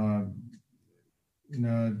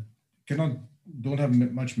don't have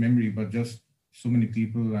much memory, but just so many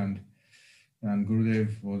people, and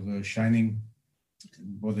Gurudev was a shining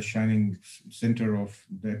center of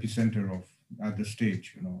the epicenter of at the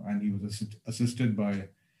stage, and he was assisted by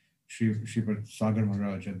Sripad Sagar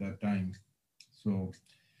Maharaj at that time. So,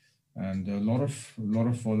 and a lot of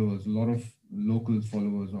followers, a lot of local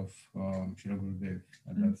followers of Srila Gurudev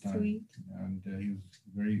at that time. Sweet. And he was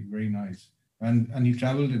very, very nice. And he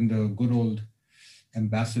traveled in the good old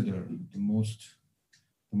Ambassador, the most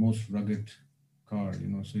rugged car, so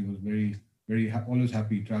he was very, very always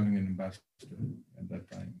happy traveling in Ambassador at that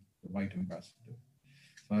time, the white Ambassador.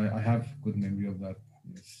 So I have good memory of that,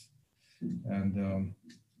 yes. And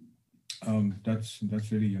that's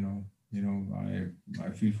really, I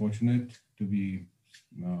feel fortunate to be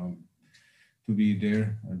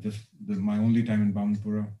there. My only time in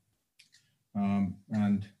Bamonpara,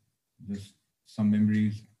 and just some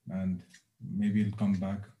memories, and maybe it'll come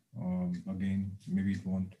back again, maybe it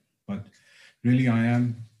won't. But really, I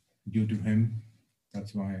am due to him.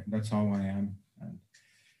 That's how I am,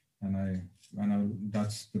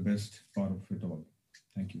 that's the best part of it all.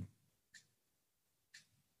 Thank you.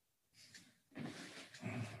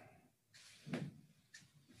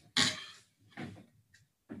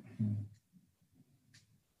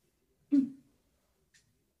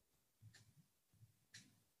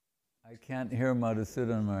 I can't hear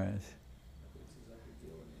Madhusudan Maharaj.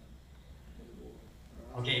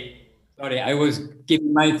 Okay, sorry, I was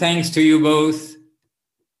giving my thanks to you both.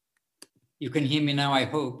 You can hear me now, I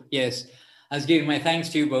hope. Yes, I was giving my thanks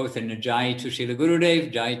to you both, and Jai to Srila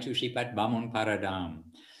Gurudev, Jai to Shripat Bhaman Paradam.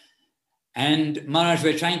 And Maharaj,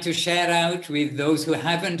 we're trying to share out with those who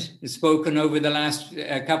haven't spoken over the last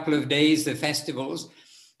couple of days, the festivals.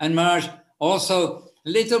 And Maharaj, also a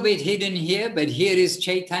little bit hidden here, but here is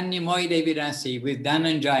Chaitanya Moy Devidasi with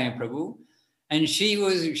Dhananjaya Prabhu. And she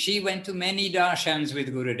went to many darshans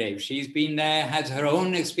with Gurudev. She's been there, has her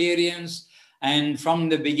own experience. And from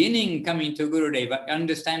the beginning coming to Gurudev,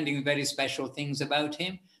 understanding very special things about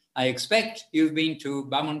him. I expect you've been to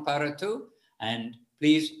Bhamanpara too. And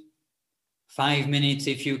please, 5 minutes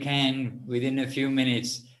if you can, within a few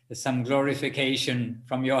minutes, some glorification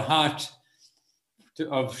from your heart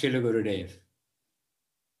of Srila Gurudev.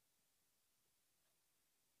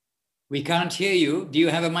 We can't hear you. Do you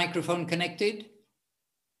have a microphone connected?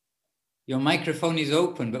 Your microphone is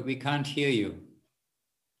open, but we can't hear you.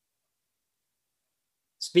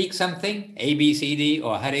 Speak something, A, B, C, D,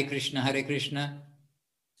 or Hare Krishna, Hare Krishna.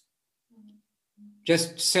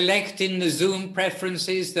 Just select in the Zoom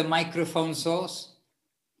preferences the microphone source.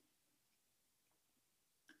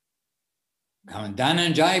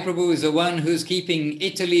 Dhananjaya Prabhu is the one who's keeping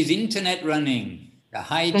Italy's internet running, the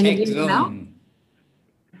high-tech zone.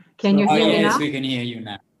 Can you hear me now? Yes, we can hear you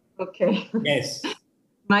now. Okay. Yes.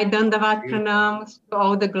 My Dandavat pranams to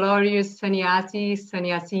all the glorious sannyasis,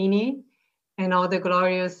 sannyasini, and all the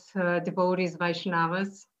glorious devotees,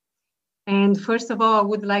 Vaishnavas. And first of all, I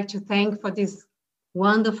would like to thank for this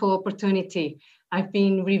wonderful opportunity. I've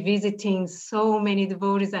been revisiting so many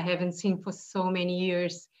devotees I haven't seen for so many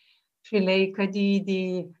years. Srilekha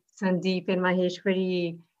Didi, Sandeep and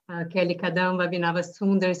Maheshwari, Kelly Kadamba, Vinava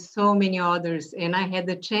Sundar, so many others. And I had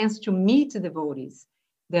the chance to meet devotees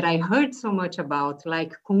that I heard so much about,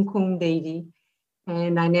 like Kumkum Devi,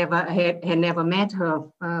 and I had never met her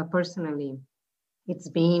personally. It's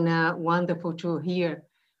been wonderful to hear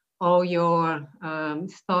all your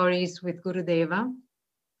stories with Gurudeva.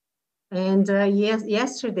 And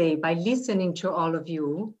yesterday, by listening to all of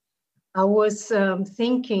you, I was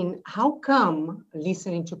thinking, how come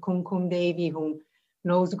listening to Kumkum Devi, who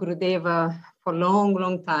knows Gurudeva for a long,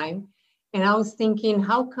 long time, and I was thinking,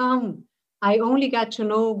 how come I only got to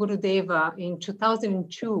know Gurudeva in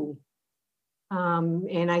 2002,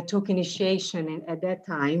 and I took initiation at that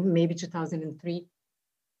time, maybe 2003.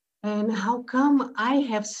 And how come I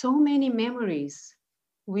have so many memories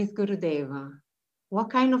with Gurudeva? What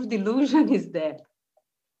kind of delusion is that?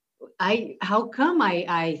 How come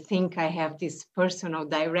I think I have this personal,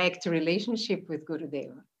 direct relationship with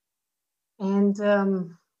Gurudeva? And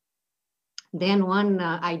then one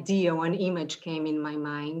idea, one image came in my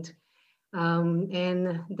mind,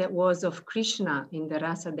 and that was of Krishna in the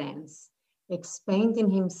Rasa dance, expanding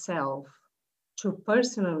himself to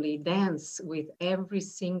personally dance with every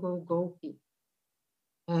single gopi.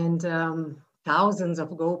 And thousands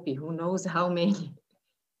of gopi, who knows how many.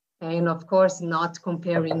 And of course, not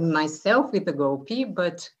comparing myself with the gopi,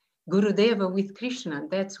 but Gurudeva with Krishna.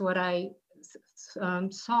 That's what I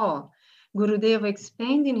saw. Gurudeva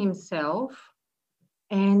expanding himself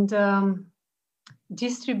and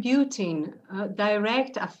distributing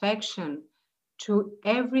direct affection to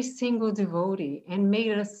every single devotee and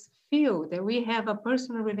made us feel that we have a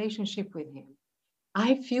personal relationship with him.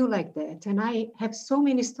 I feel like that. And I have so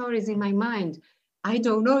many stories in my mind. I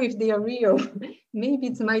don't know if they are real. Maybe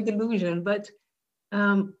it's my delusion, but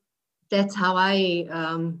that's how I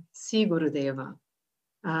see Gurudeva.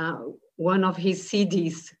 One of his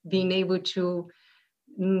CDs, being able to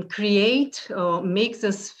create makes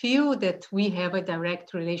us feel that we have a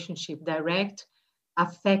direct relationship, direct,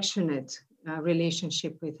 affectionate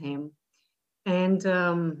relationship with him. And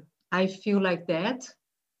I feel like that.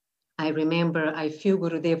 I remember I feel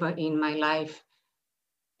Gurudeva in my life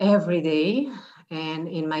every day, and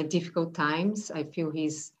in my difficult times, I feel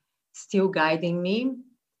he's still guiding me,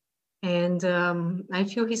 and I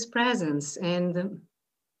feel his presence, and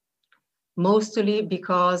mostly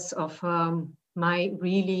because of my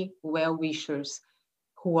really well-wishers,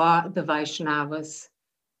 who are the Vaishnavas.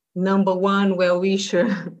 Number one well-wisher,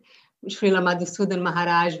 Srila Madhusudan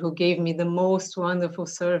Maharaj, who gave me the most wonderful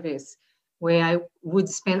service, where I would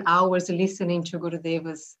spend hours listening to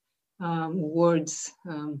Gurudeva's words,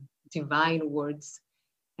 divine words.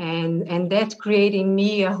 And that created in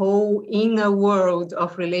me a whole inner world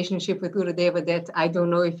of relationship with Gurudeva that I don't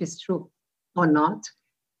know if it's true or not,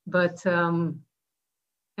 but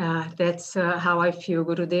that's how I feel.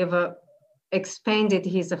 Gurudeva expanded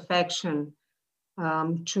his affection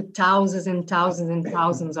to thousands and thousands and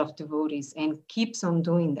thousands of devotees and keeps on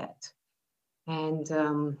doing that.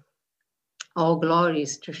 And all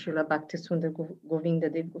glories to Srila Bhaktisundar Govinda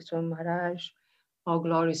Dev Goswami Maharaj, all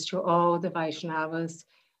glories to all the Vaishnavas.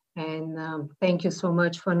 And thank you so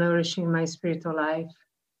much for nourishing my spiritual life.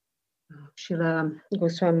 Srila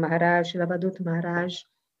Goswami Maharaj, Srila Badut Maharaj,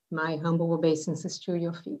 my humble obeisances to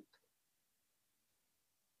your feet.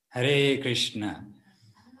 Hare Krishna.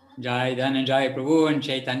 Jai Dhananjaya Prabhu and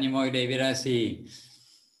Chaitanya Moy Virasi.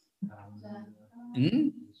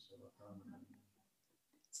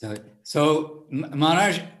 So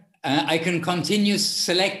Maharaj, I can continue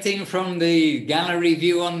selecting from the gallery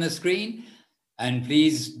view on the screen. And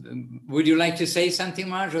please, would you like to say something,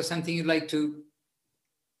 Maharaj, or something you'd like to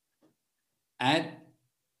add?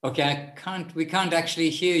 Okay, we can't actually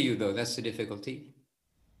hear you though, that's the difficulty.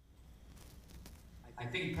 I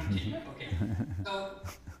think continue, okay. So,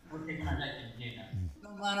 okay, Maharaj, I can hear now.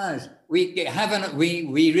 No, Maharaj,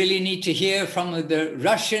 we really need to hear from the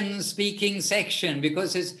Russian-speaking section,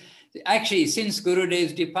 because it's actually, since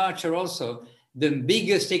Gurudev's departure also, the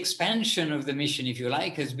biggest expansion of the mission, if you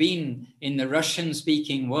like, has been in the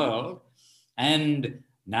Russian-speaking world, and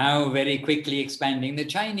now very quickly expanding the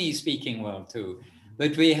Chinese-speaking world too.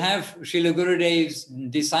 But we have Srila Gurudev's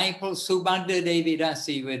disciple Subhadra Devi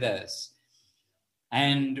Dasi with us.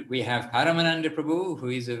 And we have Paramananda Prabhu, who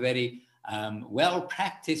is a very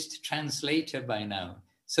well-practiced translator by now.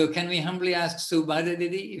 So can we humbly ask Subhadra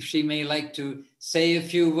Devi if she may like to say a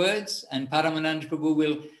few words, and Paramananda Prabhu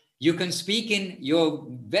will... You can speak in your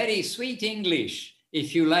very sweet English,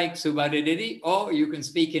 if you like, Subhadra Devi, or you can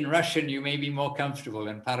speak in Russian, you may be more comfortable,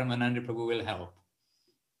 and Paramananda Prabhu will help.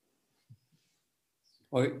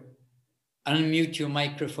 Or unmute your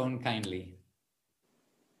microphone kindly.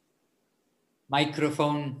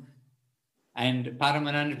 Microphone, and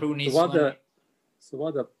Paramananda Prabhu needs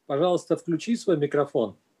Сувада, пожалуйста, включи свой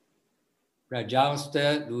микрофон.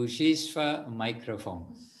 Пожалуйста, включи свой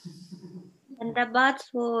микрофон. Dhanbad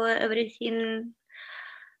for everything.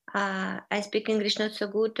 I speak English not so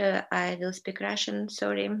good. I will speak Russian,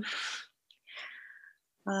 sorry.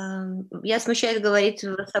 Я смущаюсь говорить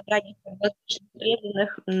в собрании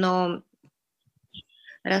преданных, но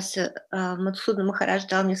раз Мадхусудана Махарадж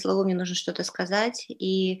дал мне слово, мне нужно что-то сказать.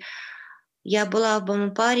 И я была в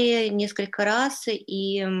Бамапаре несколько раз,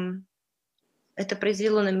 и это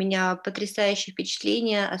произвело на меня потрясающее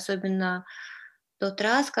впечатление, особенно тот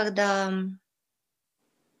раз, когда...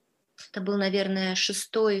 Это был, наверное,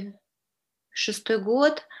 шестой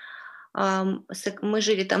год. Мы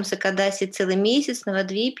жили там с Экадаси целый месяц на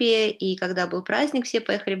Навадвипе, и когда был праздник, все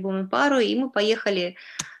поехали в Бамапару, и мы поехали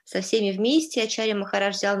со всеми вместе. Ачарья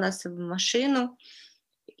Махарадж взял нас в машину,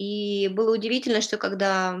 и было удивительно, что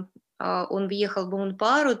когда он въехал в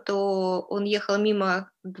Бамапару, то он ехал мимо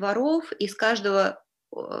дворов, и с каждого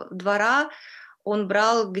двора он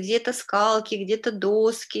брал где-то скалки, где-то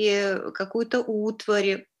доски, какую-то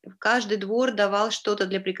утварь. Каждый двор давал что-то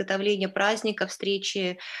для приготовления праздника,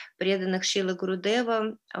 встречи преданных Шрилы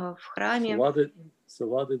Гурудева в храме.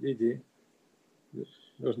 Сувада Диди.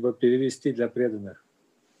 Нужно было перевести для преданных.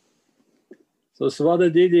 So Suvada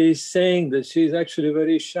Didi is saying that she is actually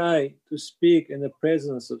very shy to speak in the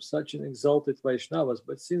presence of such an exalted Vaishnavas.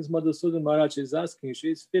 But since Madhusudana Maharaj is asking, she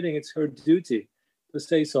is feeling it's her duty to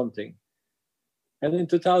say something. And in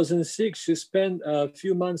 2006, she spent a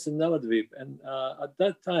few months in Navadvip. And at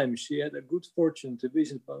that time, she had a good fortune to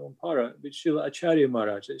visit Bamampara with Srila Acharya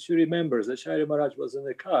Maharaj. And she remembers Acharya Maharaj was in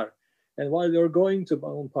the car. And while they were going to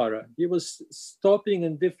Bamampara, he was stopping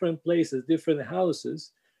in different places, different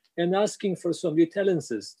houses, and asking for some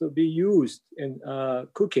utensils to be used in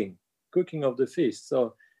cooking of the feast.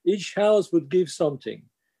 So each house would give something,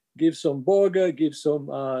 give some boga, give some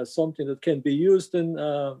something that can be used in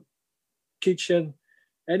kitchen.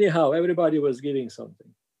 Anyhow, everybody was giving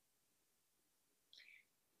something.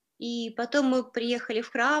 И потом мы приехали в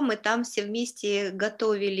храм, и там все вместе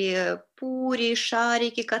готовили пури,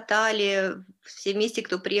 шарики, катали. Все вместе,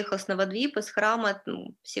 кто приехал с Навадвипа, с храма,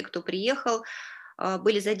 все, кто приехал,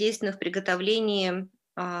 были задействованы в приготовлении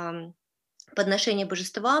подношения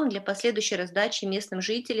божествам для последующей раздачи местным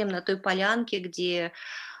жителям на той полянке, где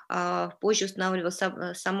позже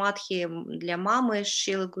устанавливался самадхи для мамы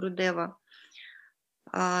Шрилы Гурудева.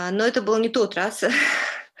 Но это был не тот раз.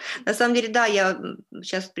 На самом деле, да, я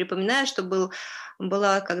сейчас припоминаю, что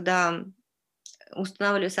была, когда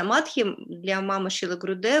устанавливали самадхи для мамы Шрилы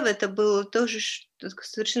Гурудева. Это был тоже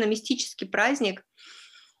совершенно мистический праздник.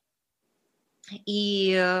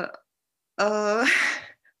 И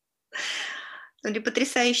были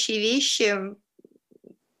потрясающие вещи.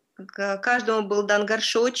 Каждому был дан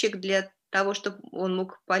горшочек для того, чтобы он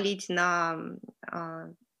мог полить на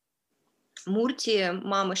мурти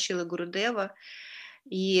мамы Шрилы Гурудева.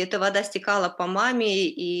 И эта вода стекала по маме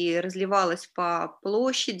и разливалась по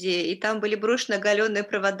площади, и там были брошены оголенные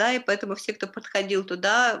провода, и поэтому все, кто подходил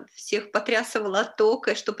туда, всех потрясывало от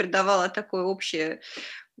тока, что придавало такое общее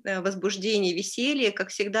возбуждение, веселье. Как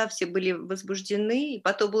всегда, все были возбуждены. И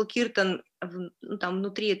потом был киртан там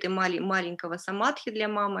внутри этой маленького самадхи для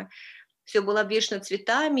мамы. Все было обвешано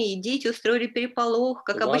цветами, и дети устроили переполох,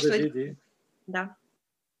 как обычно. Да.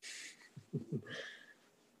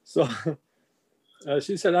 So,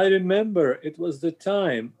 she said, I remember it was the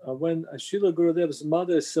time when Srila Gurudev's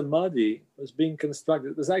mother's samadhi was being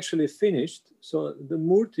constructed. It was actually finished. So the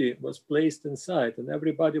murti was placed inside and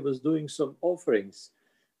everybody was doing some offerings.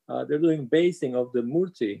 They're doing bathing of the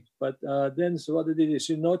murti. But then Swada Didi,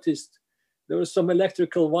 she noticed there were some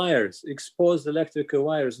electrical wires, exposed electrical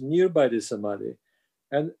wires nearby the samadhi.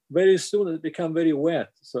 And very soon it became very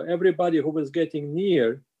wet. So everybody who was getting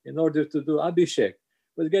near in order to do abhishek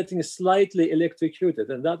was getting slightly electrocuted,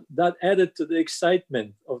 and that added to the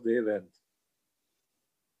excitement of the event.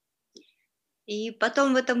 И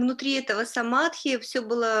потом внутри этого самадхи все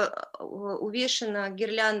было увешано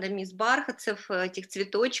гирляндами из бархатцев, этих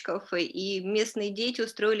цветочков, и местные дети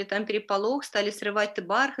устроили там переполох, стали срывать эти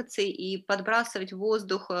бархатцы и подбрасывать в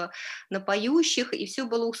воздух на поющих, и все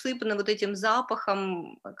было усыпано вот этим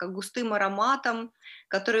запахом, как густым ароматом,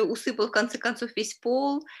 который усыпал в конце концов весь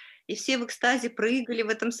пол. И все в экстазе прыгали в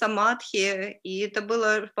этом самадхи, и это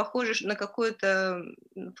было похоже на какую-то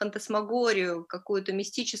фантасмагорию, какое-то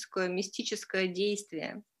мистическое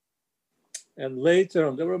действие. And later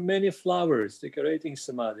on, there were many flowers decorating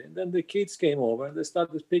samadhi. And then the kids came over and they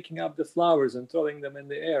started picking up the flowers and throwing them in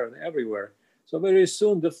the air and everywhere. So very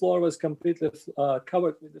soon the floor was completely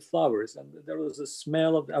covered with the flowers, and there was a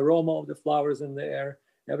smell of the aroma of the flowers in the air.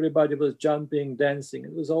 Everybody was jumping, dancing.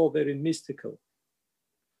 It was all very mystical.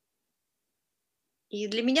 И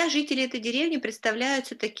для меня жители этой деревни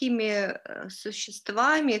представляются такими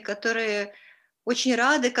существами, которые очень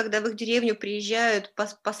рады, когда в их деревню приезжают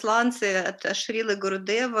посланцы от Шрилы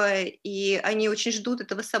Гурудева, и они очень ждут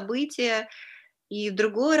этого события. И в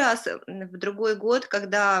другой год,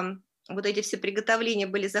 когда вот эти все приготовления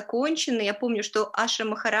были закончены, я помню, что Аша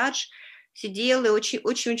Махарадж сидел и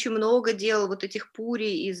очень-очень много делал вот этих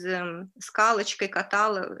пури из скалочкой,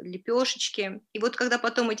 катал лепешечки. И вот когда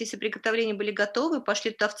потом эти все приготовления были готовы,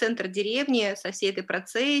 пошли туда в центр деревни со всей этой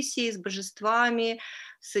процессией, с божествами,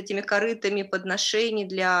 с этими корытами подношений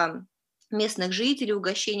для местных жителей,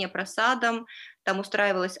 угощения просадом. Там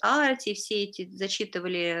устраивалась арати, все эти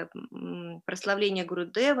зачитывали прославление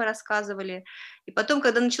Гурудева, рассказывали. И потом,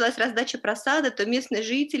 когда началась раздача просада, то местные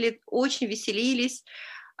жители очень веселились.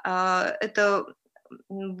 Это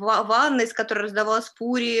ванна, из которой раздавалась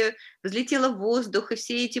пури, взлетела в воздух, и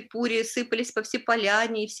все эти пури сыпались по всей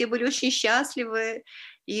поляне, и все были очень счастливы.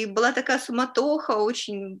 И была такая суматоха,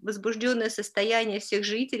 очень возбужденное состояние всех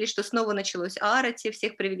жителей, что снова началось арати,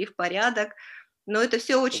 всех привели в порядок. Но это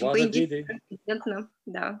все очень по-индивидуально,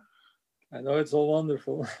 да. I know, it's all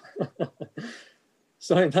wonderful.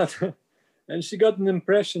 So and she got an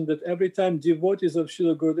impression that every time devotees of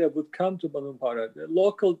Srila Gurudev would come to Banampara, the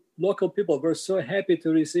local people were so happy to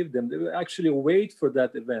receive them. They would actually wait for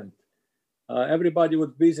that event. Everybody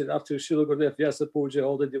would visit after Srila Gurudev Vyasa Puja,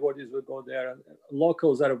 all the devotees would go there, and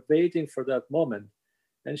locals are waiting for that moment.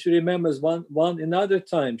 And she remembers another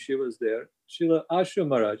time she was there, Srila Ashram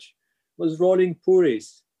Maharaj was rolling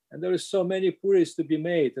puris, and there were so many puris to be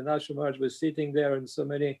made, and Ashram Maharaj was sitting there, and so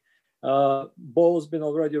many balls been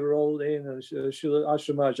already rolled in, and Srila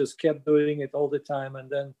Ashram Maharaj just kept doing it all the time. And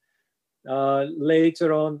then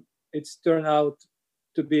later on, it's turned out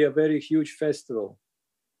to be a very huge festival.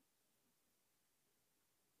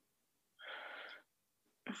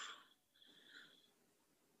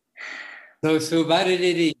 So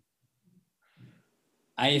Subhadadidi,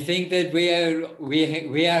 I think that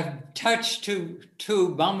we have touched to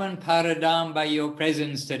Bamman Paradam by your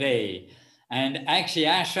presence today. And actually,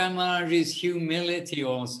 Ashram Maharaj's humility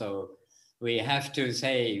also, we have to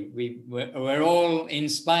say, we're all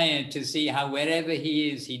inspired to see how wherever he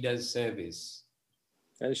is, he does service.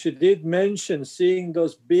 And she did mention seeing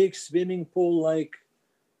those big swimming pool, like,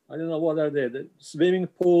 I don't know what are they, the swimming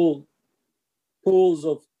pools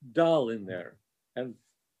of dal in there. And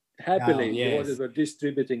happily, yes, what they were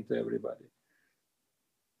distributing to everybody.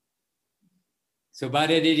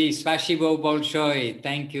 Subhadra Didi, Spasibo Bolshoi,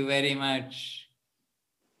 thank you very much.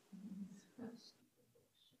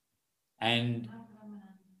 And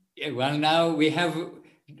well, now we have,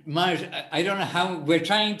 I don't know how, we're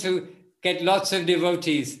trying to get lots of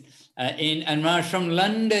devotees and Marsh from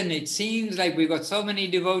London. It seems like we've got so many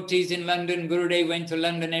devotees in London. Gurudev went to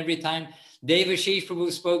London every time. Devashish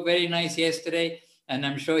Prabhu spoke very nice yesterday, and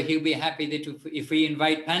I'm sure he'll be happy that if we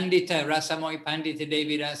invite Pandita, Rasamoy Pandita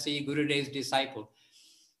Devirasi, Gurudev's disciple,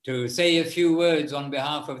 to say a few words on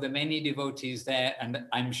behalf of the many devotees there. And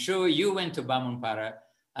I'm sure you went to Bamunpara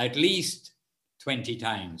at least 20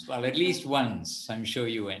 times. Well, at least once, I'm sure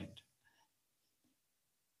you went.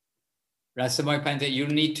 Rasamoy Pandita, you'll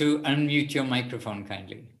need to unmute your microphone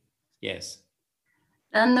kindly. Yes.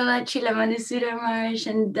 Dandavat Srila Madhusudana Maharaj,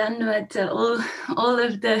 and Dandavat to all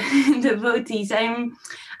of the devotees.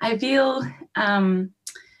 I feel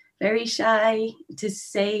very shy to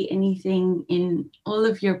say anything in all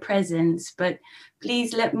of your presence, but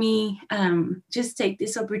please let me just take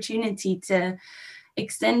this opportunity to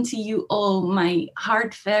extend to you all my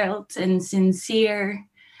heartfelt and sincere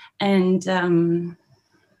and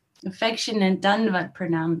affectionate Dandavat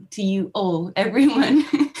Pranam to you all, everyone.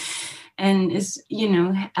 And is, you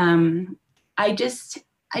know, I just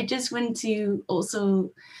want to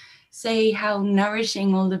also say how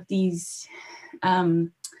nourishing all of these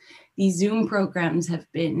Zoom programs have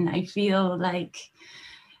been. I feel like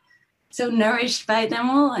so nourished by them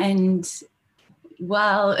all, and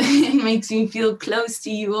while it makes me feel close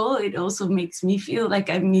to you all, it also makes me feel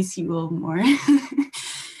like I miss you all more.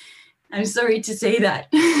 I'm sorry to say that,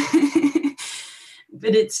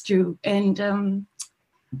 but it's true. And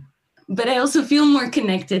but I also feel more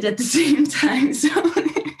connected at the same time. So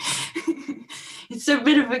it's a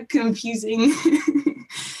bit of a confusing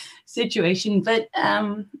situation, but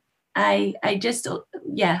I just,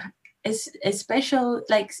 yeah, a special,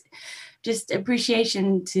 like, just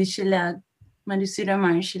appreciation to Srila Madhusudana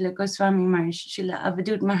Maharaj, Srila Goswami Maharaj, Srila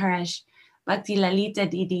Avadut Maharaj, Bhakti Lalita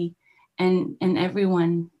Didi, and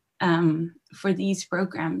everyone for these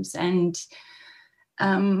programs. And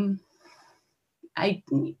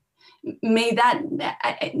may that,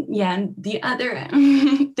 yeah, the other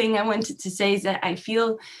thing I wanted to say is that I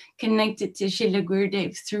feel connected to Srila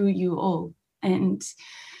Gurudev through you all. And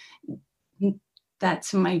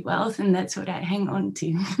that's my wealth, and that's what I hang on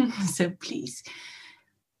to. So please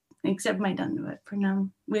accept my Dandavat Pranam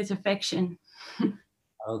with affection.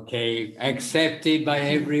 Okay, accepted by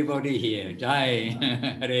everybody here. Jai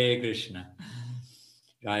Hare Krishna.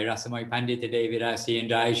 Jai Rasamoy Pandita Devirasi and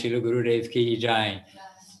Jai Srila Gurudev Ki Jai.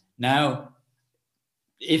 Now,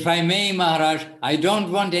 if I may, Maharaj, I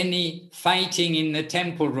don't want any fighting in the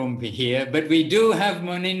temple room here, but we do have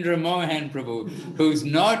Munindra Mohan Prabhu, who's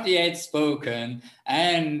not yet spoken,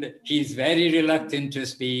 and he's very reluctant to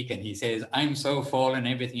speak, and he says, I'm so full and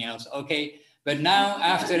everything else. Okay, but now,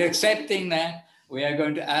 after accepting that, we are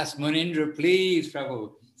going to ask Munindra, please,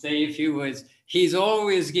 Prabhu, say a few words. He's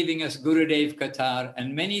always giving us Gurudev Katar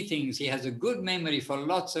and many things. He has a good memory for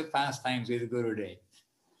lots of pastimes with Gurudev.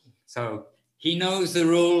 So he knows the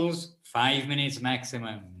rules, 5 minutes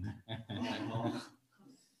maximum.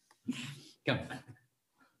 Come.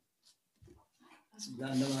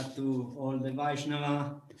 Dandavat to all the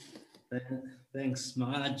Vaishnava. Thanks,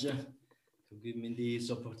 Maharaj, to give me this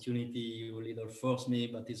opportunity. You little force me,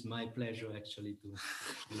 but it's my pleasure actually to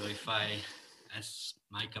glorify as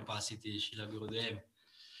my capacity Srila Gurudev.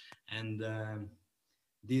 And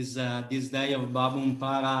this day of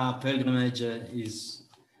Bamunpara pilgrimage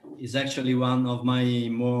is actually one of my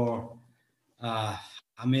more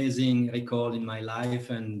amazing recall in my life,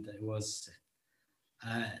 and it was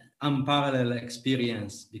unparalleled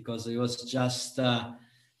experience because it was just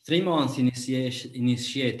 3 months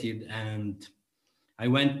initiated, and I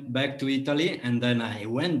went back to Italy, and then I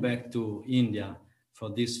went back to India for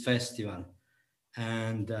this festival,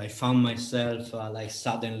 and I found myself like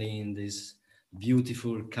suddenly in this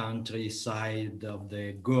beautiful countryside of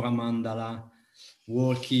the Goramandala,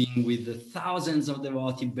 walking with the thousands of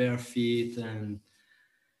devotees bare feet,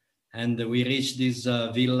 and we reached this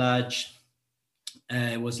village.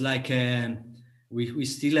 It was like we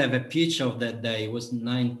still have a picture of that day. It was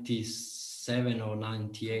 97 or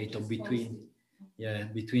 98 or between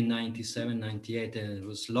 97 98. And it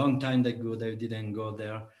was a long time that Gurudev didn't go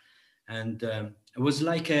there, and it was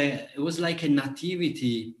like a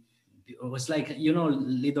nativity. It was like, you know,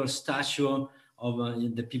 little statue of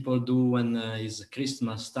the people do when it's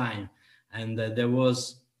Christmas time, and there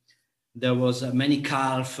was many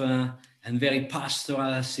calf and very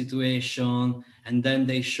pastoral situation, and then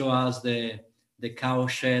they show us the cow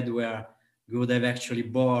shed where Gurudev actually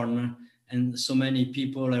born, and so many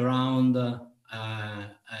people around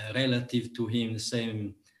relative to him,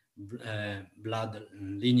 same blood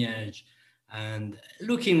lineage, and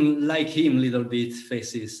looking like him a little bit,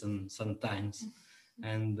 faces and sometimes.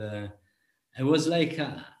 And it was like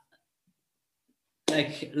a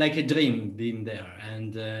dream being there.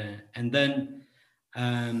 And then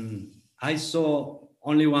I saw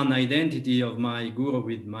only one identity of my guru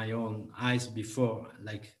with my own eyes before,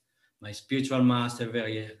 like my spiritual master,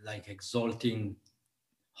 very like exalting,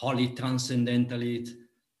 holy transcendentalist,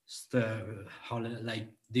 like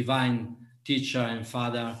divine teacher and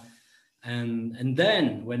father. And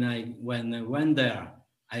then when I went there,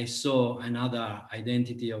 I saw another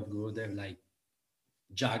identity of Gurudev, like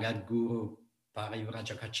Jagat Guru,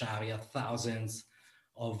 Parivrajacharya, thousands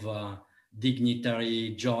of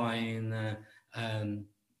dignitary join,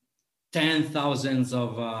 10,000s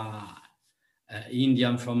of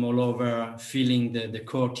Indian from all over filling the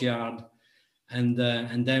courtyard. And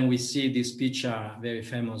then we see this picture, very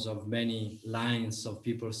famous, of many lines of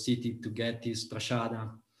people seated to get this prasada.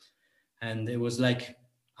 And it was like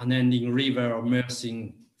an ending river of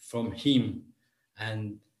mercy from him.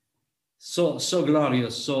 And so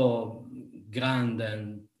glorious, so grand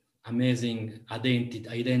and amazing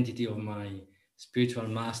identity of my spiritual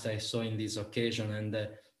master I saw in this occasion. And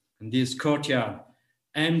this courtyard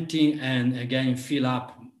empty and again fill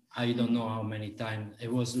up, I don't know how many times.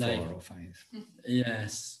 It was like 4 or 5.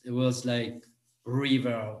 Yes, it was like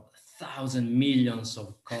river, 1,000 millions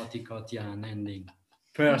of koti unending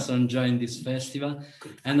person joined this festival.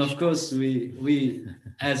 And of course we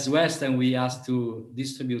as Western, we asked to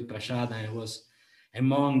distribute prasada. It was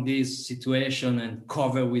among this situation and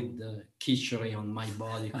covered with the khichdi on my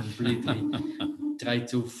body completely. Try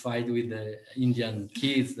to fight with the Indian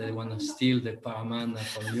kids that want to steal the paramana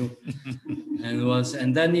from you.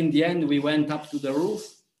 And then in the end we went up to the roof.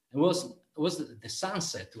 It was the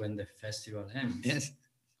sunset when the festival ends. Yes.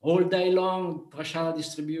 All day long prasada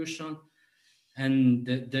distribution, and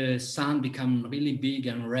the sun became really big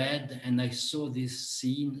and red, and I saw this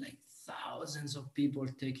scene, like thousands of people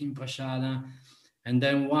taking prasada, and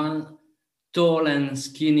then one tall and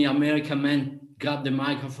skinny American man grabbed the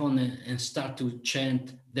microphone and start to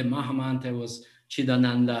chant the Mahamantra. Was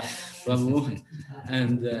Chidananda Prabhu,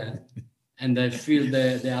 and I feel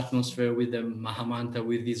the atmosphere with the Mahamantra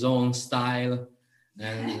with his own style,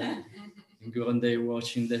 and Gurudev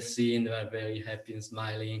watching the scene, they were very happy and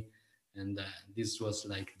smiling, and this was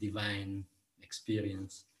like divine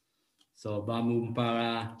experience. So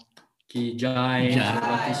Bamumpara ki jai,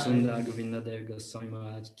 Sarvati Sundar Govinda Dev Goswami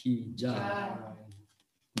Maharaj ki jai.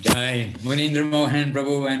 Jai, Munindra Mohan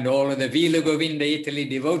Prabhu and all of the Vila Govinda Italy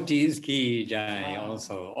devotees ki jai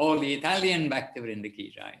also. All the Italian Bhaktivinoda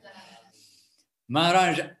ki jai.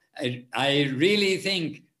 Maharaj, I really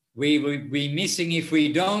think we would be missing if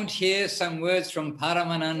we don't hear some words from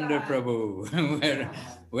Paramananda Prabhu.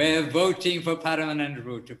 We're voting for Paramananda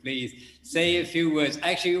Prabhu to please say a few words.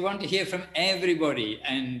 Actually, we want to hear from everybody.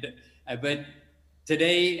 But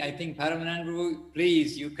today, I think Paramananda Prabhu,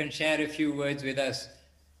 please, you can share a few words with us.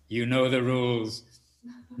 You know the rules.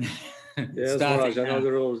 Yes, Maharaj, I know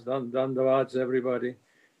the rules. Dandavats, everybody.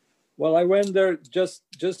 Well, I went there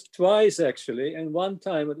just twice, actually. And one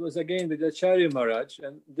time it was again with Acharya Maharaj.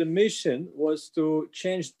 And the mission was to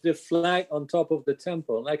change the flag on top of the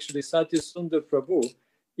temple. Actually, Satya Sundar Prabhu,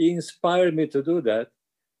 he inspired me to do that.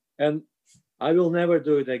 And I will never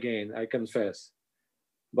do it again, I confess.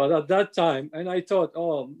 But at that time, and I thought,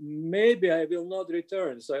 oh, maybe I will not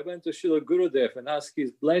return. So I went to Srila Gurudev and asked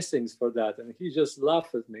his blessings for that. And he just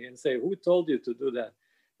laughed at me and said, who told you to do that?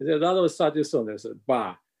 He said, that was Satya Sundar. I said,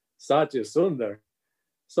 bah, Satya Sundar.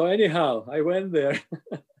 So anyhow, I went there.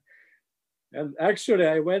 And actually,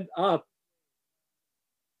 I went up.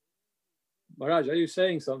 Maharaj, are you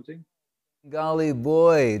saying something? Bengali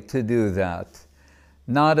boy to do that,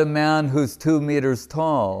 not a man who's 2 meters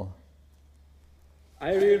tall.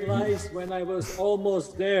 I realized when I was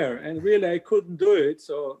almost there, and really I couldn't do it,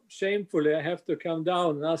 so shamefully I have to come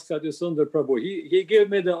down and ask Satya Sundar Prabhu. He gave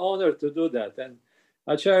me the honor to do that. And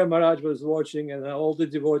Acharya Maharaj was watching, and all the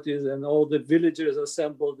devotees and all the villagers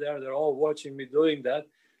assembled there, they're all watching me doing that.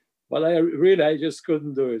 But I just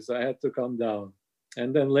couldn't do it, so I had to come down.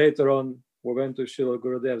 And then later on, we went to Srila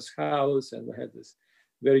Gurudev's house, and we had this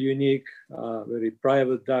very unique, very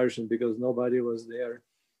private darshan because nobody was there.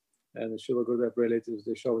 And the Srila Gurudev relatives,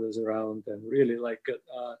 they showed us around, and really like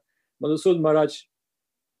Madhusudana Maharaj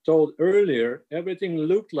told earlier, everything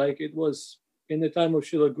looked like it was in the time of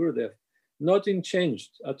Srila Gurudev. Nothing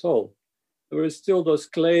changed at all. There were still those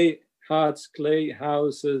clay huts, clay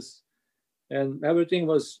houses, and everything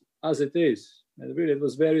was as it is. And really, it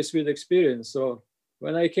was very sweet experience. So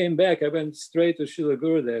when I came back, I went straight to Srila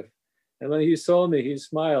Gurudev. And when he saw me, he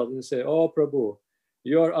smiled and said, "Oh, Prabhu,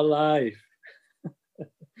 you're alive."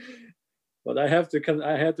 But I had to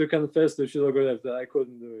confess to Srila Gurudev that I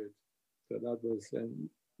couldn't do it. So that was, and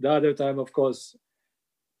the other time, of course,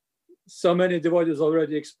 so many devotees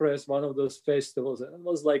already expressed one of those festivals, and it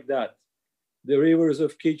was like that. The rivers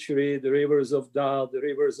of Khichdi, the rivers of dal, the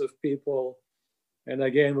rivers of people. And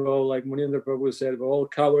again, we're all, like Munindra Prabhu said, we're all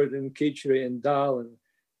covered in Khichdi and dal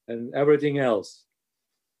and everything else.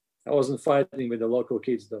 I wasn't fighting with the local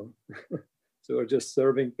kids though. So we're just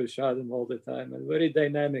serving prasadam all the time, and very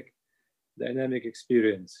dynamic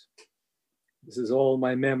experience. This is all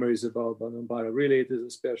my memories about Banampara. Really, it is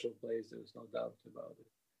a special place. There's no doubt about it.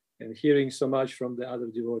 And hearing so much from the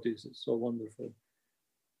other devotees is so wonderful.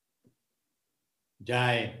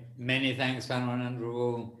 Jai, many thanks, Paramahansa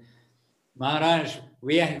Prabhu. Maharaj,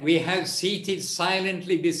 we have seated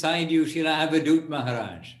silently beside you Srila Avadut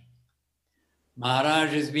Maharaj.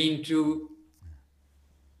 Maharaj has been to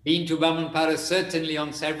Bhamanpara certainly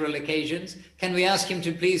on several occasions. Can we ask him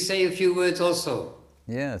to please say a few words also?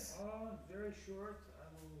 Yes. Very short, I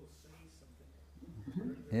will say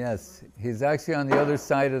something. Yes, he's actually on the other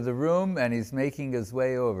side of the room and he's making his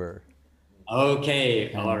way over.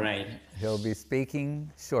 Okay, all right. He'll be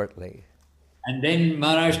speaking shortly. And then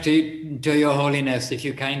Maharaj, to Your Holiness, if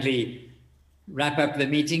you kindly wrap up the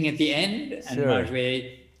meeting at the end. And Sure. Maharaj,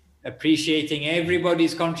 we're appreciating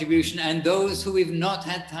everybody's contribution and those who we've not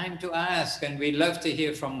had time to ask, and we'd love to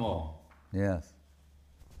hear from more. Yes.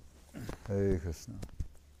 Hare Krishna.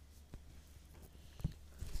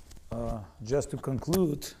 Just to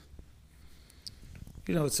conclude,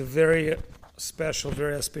 it's a very special,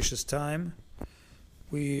 very auspicious time.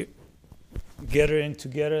 We gathering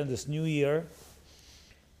together in this new year,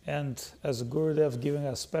 and as a Gurudev giving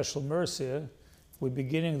us special mercy, we're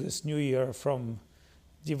beginning this new year from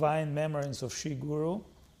divine memories of Sri Guru,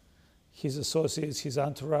 his associates, his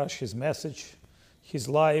entourage, his message, his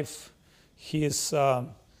life, his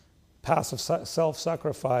path of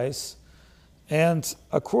self-sacrifice. And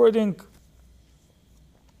according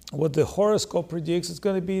what the horoscope predicts, it's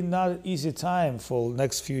going to be not an easy time for the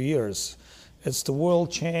next few years. It's the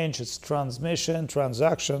world change, it's transmission,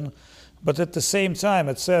 transaction, but at the same time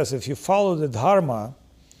it says if you follow the dharma,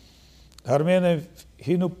 if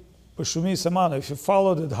you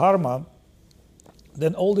follow the dharma,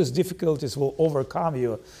 then all these difficulties will overcome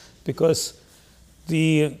you, because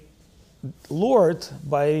the Lord,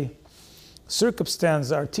 by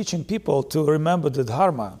circumstance, are teaching people to remember the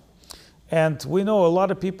dharma. And we know a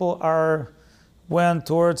lot of people went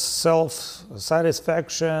towards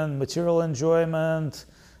self-satisfaction, material enjoyment,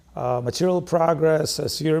 material progress.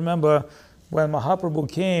 As you remember, when Mahaprabhu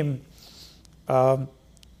came,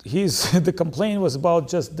 the complaint was about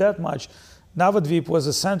just that much. Navadvip was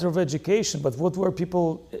a center of education, but what were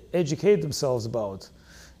people educate themselves about?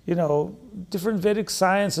 Different Vedic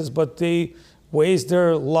sciences, but they waste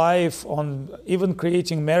their life on even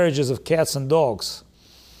creating marriages of cats and dogs.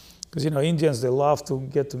 Because, Indians, they love to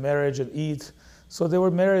get to marriage and eat. So they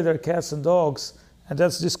would marry their cats and dogs, and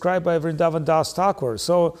that's described by Vrindavan Das Thakur.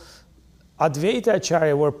 So Advaita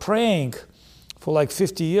Acharya were praying for like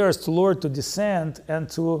 50 years to Lord to descend and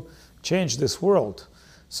to change this world.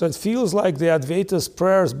 So it feels like the Advaita's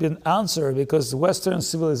prayer has been answered, because the Western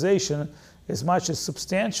civilization, as much as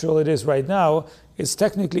substantial it is right now, is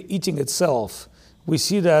technically eating itself. We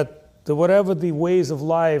see that whatever the ways of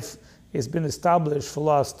life has been established for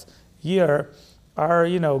last year are,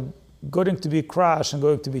 going to be crushed and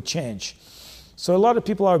going to be changed. So a lot of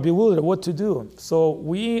people are bewildered what to do. So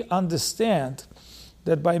we understand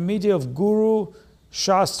that by media of Guru,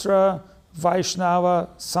 Shastra, Vaishnava,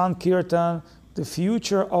 Sankirtan, the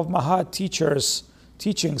future of Maha teachers'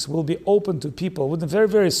 teachings will be open to people within very,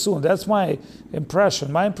 very soon. That's my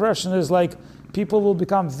impression. My impression is like people will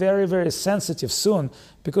become very, very sensitive soon,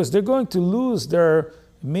 because they're going to lose their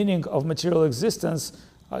meaning of material existence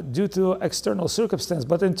due to external circumstance.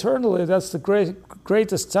 But internally, that's the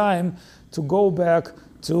greatest time to go back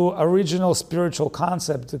to original spiritual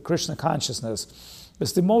concept, the Krishna consciousness.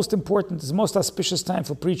 It's the most important, it's the most auspicious time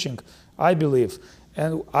for preaching, I believe.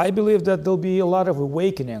 And I believe that there'll be a lot of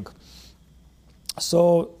awakening.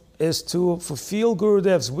 So as to fulfill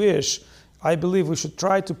Gurudev's wish, I believe we should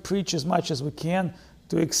try to preach as much as we can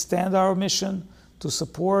to extend our mission, to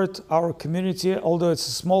support our community, although it's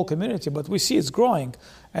a small community, but we see it's growing.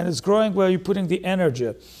 And it's growing where you're putting the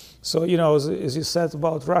energy. So, as you said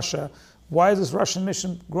about Russia, why is this Russian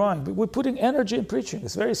mission growing? We're putting energy in preaching.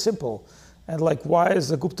 It's very simple. And why is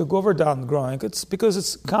the Gupta Govardhan growing? It's because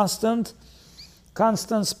it's constant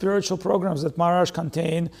constant spiritual programs that Maharaj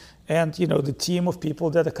contain, and the team of people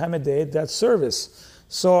that accommodate that service.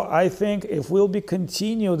 So I think if we'll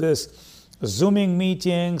continue this Zooming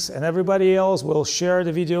meetings, and everybody else will share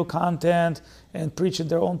the video content and preach in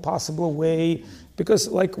their own possible way, because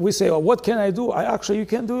like we say, what can I do? You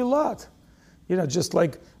can do a lot. Just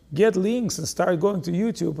like get links and start going to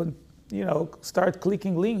YouTube and start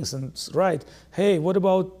clicking links and write, hey, what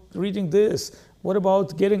about reading this? What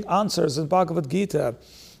about getting answers in Bhagavad Gita?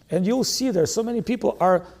 And you'll see there's so many people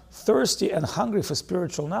are thirsty and hungry for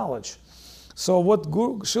spiritual knowledge. So what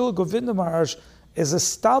Srila Govinda Maharaj is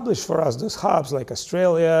established for us, those hubs like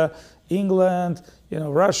Australia, England,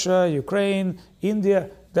 Russia, Ukraine, India,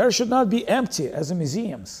 there should not be empty as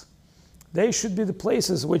museums. They should be the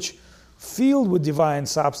places which filled with divine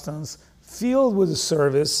substance, filled with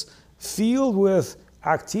service, filled with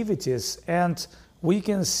activities, and we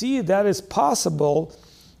can see that is possible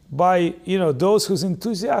by those who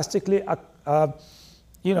enthusiastically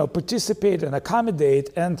participate and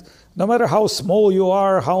accommodate. And no matter how small you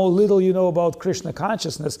are, how little you know about Krishna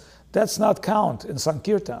consciousness, that's not count in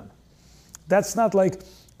Sankirtan. That's not like,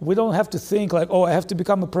 we don't have to think like, I have to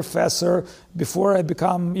become a professor before I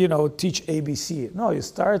become, teach ABC. No, you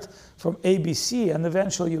start from ABC and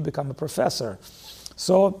eventually you become a professor.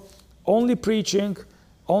 So only preaching,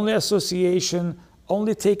 only association,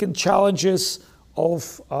 only taking challenges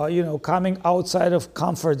of, coming outside of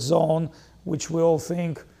comfort zone, which we all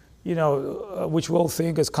think,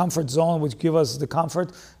 is comfort zone, which give us the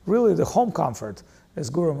comfort, really the home comfort, as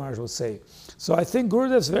Guru Maharaj would say. So I think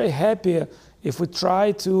Gurudev is very happy if we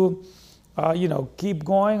try to, keep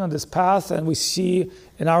going on this path, and we see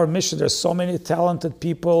in our mission there's so many talented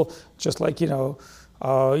people, just like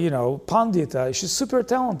Pandita. She's super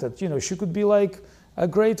talented. She could be like a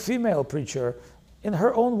great female preacher in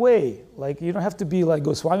her own way. Like, you don't have to be like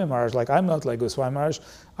Goswami Maharaj. Like, I'm not like Goswami Maharaj.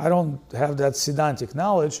 I don't have that Siddhantic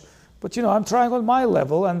knowledge. But, I'm trying on my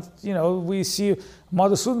level. And, we see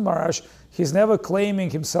Madhusudan Maharaj, he's never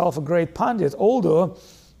claiming himself a great Pandit, although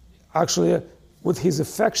actually with his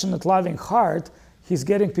affectionate, loving heart, he's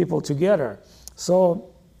getting people together.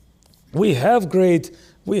 So we have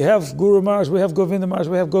Guru Maharaj, we have Govinda Maharaj,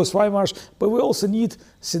 we have Goswami Maharaj, but we also need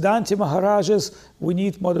Siddhanti Maharajas, we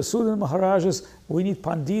need Madhusudan Maharajas, we need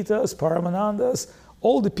Panditas, Paramanandas,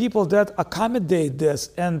 all the people that accommodate this.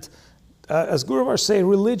 And as Guru Maharaj say,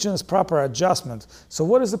 religion is proper adjustment. So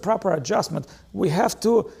what is the proper adjustment? We have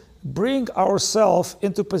to bring ourselves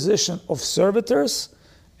into position of servitors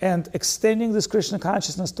and extending this Krishna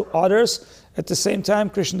consciousness to others. At the same time,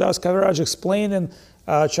 Krishnadas Kaviraj explained in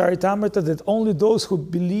Charitamrita that only those who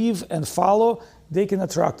believe and follow, they can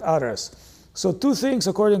attract others. So two things,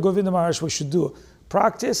 according to Govinda Maharaj, we should do: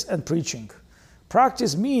 practice and preaching.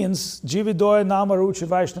 Practice means Jividoya Nama Ruchi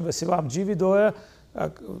Vaishnava Sivam. Jividoya,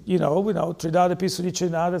 we know, Tridadapi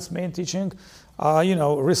Surichina, that's main teaching,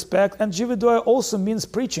 respect. And Jividoya also means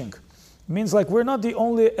preaching. Means like we're not the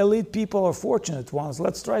only elite people or fortunate ones.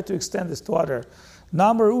 Let's try to extend this to other.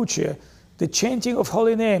 Nama Ruchi, the chanting of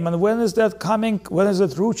holy name. And when is that coming? When is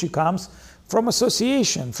that Ruchi comes? From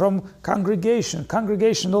association, from congregation,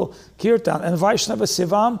 congregational kirtan. And Vaishnava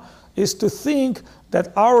Sivam is to think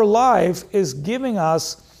that our life is giving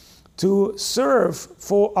us to serve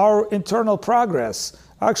for our internal progress.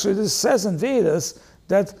 Actually, this says in Vedas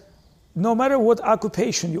that no matter what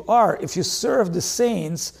occupation you are, if you serve the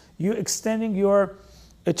saints, you're extending your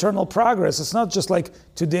eternal progress. It's not just like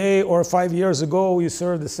today or 5 years ago you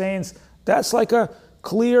served the saints. That's like a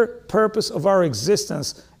clear purpose of our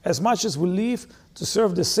existence. As much as we live to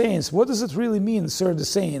serve the saints, what does it really mean, serve the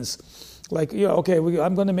saints? Like,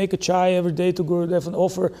 I'm going to make a chai every day to Gurudev and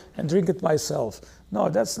offer and drink it myself. No,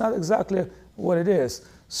 that's not exactly what it is.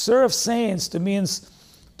 Serve saints means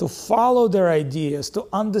to follow their ideas, to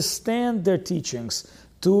understand their teachings,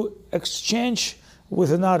 to exchange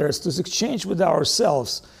with others, to exchange with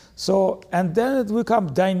ourselves. So, and then it will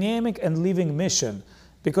become dynamic and living mission.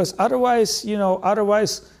 Because otherwise,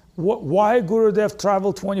 why Gurudev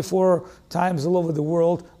traveled 24 times all over the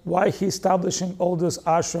world? Why he establishing all those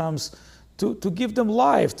ashrams? To give them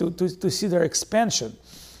life, to see their expansion.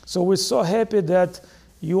 So we're so happy that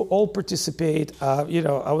you all participate.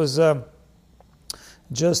 I was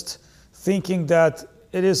just thinking that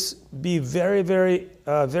it is very, very,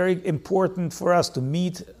 very important for us to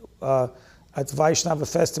meet at Vaishnava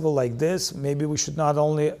festival like this. Maybe we should not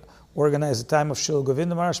only organize the time of Srila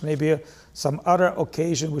Govinda Maharaj, maybe some other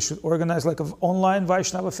occasion we should organize like an online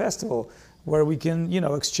Vaishnava festival where we can,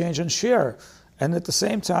 exchange and share. And at the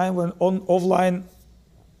same time, when offline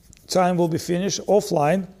time will be finished,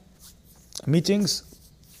 offline meetings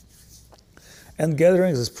and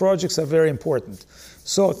gatherings as projects are very important.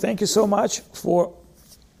 So thank you so much for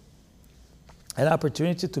an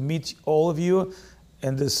opportunity to meet all of you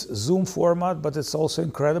in this Zoom format, but it's also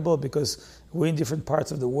incredible because we're in different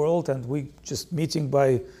parts of the world and we just meeting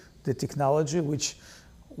by the technology, which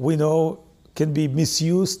we know can be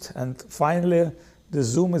misused. And finally, the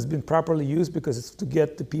Zoom has been properly used because it's to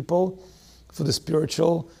get the people for the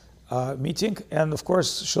spiritual meeting. And of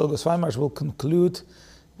course, Srila Goswami Maharaj will conclude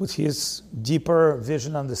with his deeper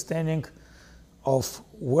vision, understanding of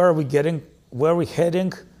where we're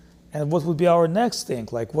heading, and what would be our next thing,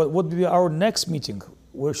 like what would be our next meeting.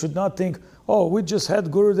 We should not think, oh, we just had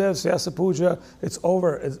Gurudev's Vyasa Puja, it's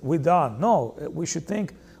over, we're done. No, we should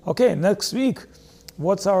think, okay, next week,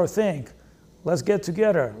 what's our thing? Let's get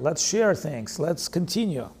together, let's share things, let's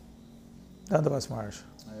continue. Dandavas Maharaj.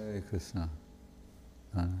 Hare Krishna.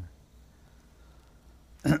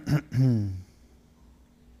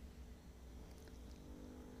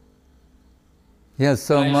 Yes,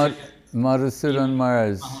 so Madhusudan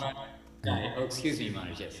Maharaj. Oh, excuse me,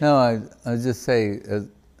 Maharaj. Yes. No, I just say,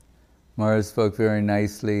 Maharaj spoke very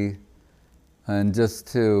nicely, and just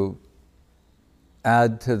to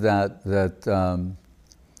add to that,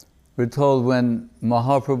 we're told when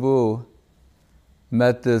Mahaprabhu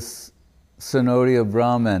met this Sonoria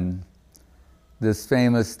Brahmin, this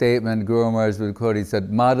famous statement Guru Maharaj would quote, he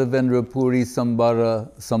said, Madhavendra Puri Sambandha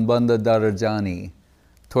Darajani,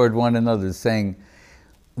 toward one another, saying,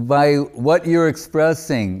 by what you're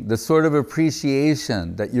expressing, the sort of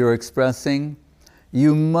appreciation that you're expressing,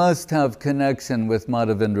 you must have connection with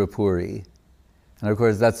Madhavendra Puri. And of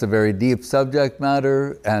course, that's a very deep subject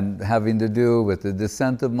matter and having to do with the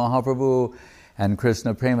descent of Mahaprabhu and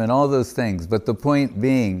Krishna Prema and all those things. But the point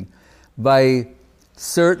being, by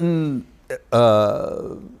certain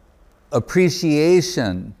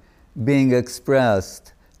appreciation being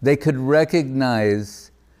expressed, they could recognize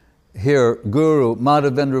here, Guru,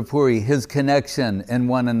 Madhavendra Puri, his connection in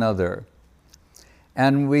one another.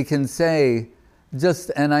 And we can say,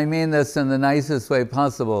 and I mean this in the nicest way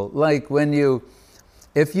possible, like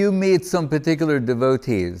if you meet some particular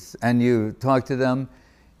devotees and you talk to them,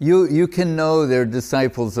 you can know they're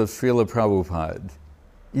disciples of Srila Prabhupada.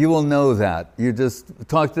 You will know that. You just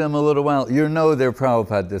talk to them a little while, you know they're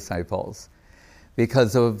Prabhupada disciples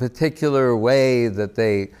because of a particular way that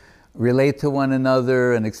they relate to one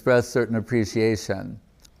another and express certain appreciation.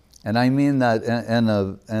 And I mean that in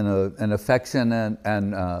an affectionate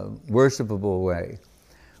and worshipable way.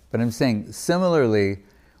 But I'm saying, similarly,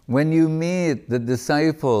 when you meet the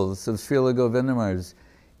disciples of Srila Govinda Maharaj,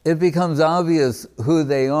 it becomes obvious who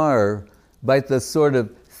they are by the sort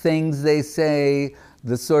of things they say,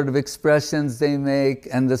 the sort of expressions they make,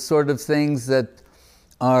 and the sort of things that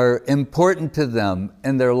are important to them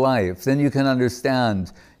in their life. Then you can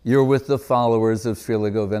understand you're with the followers of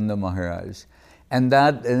Srila Govinda Maharaj. And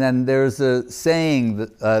then there's a saying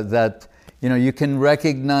that you can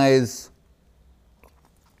recognize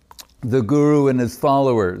the Guru and his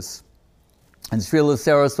followers. And Srila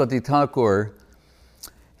Saraswati Thakur,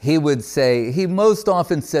 he most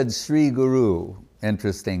often said Sri Guru,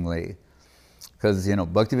 interestingly. Because,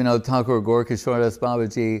 Bhaktivinoda Thakur, Gaurkishore Das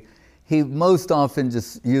Babaji, he most often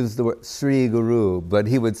just used the word Sri Guru, but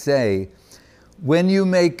he would say, when you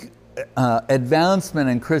make advancement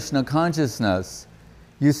in Krishna consciousness,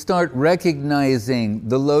 you start recognizing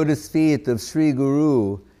the lotus feet of Sri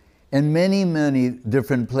Guru in many, many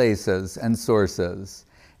different places and sources.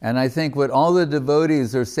 And I think what all the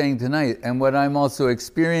devotees are saying tonight, and what I'm also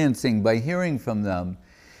experiencing by hearing from them,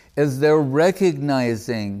 is they're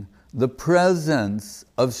recognizing the presence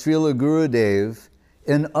of Srila Gurudev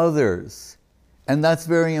in others. And that's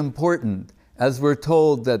very important, as we're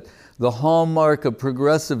told that the hallmark of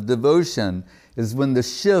progressive devotion is when the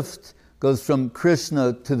shift goes from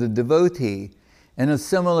Krishna to the devotee. In a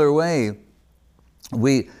similar way,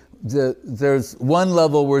 there's one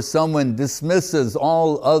level where someone dismisses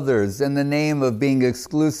all others in the name of being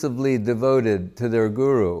exclusively devoted to their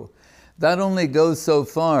guru. That only goes so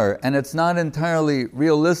far, and it's not entirely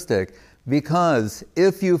realistic, because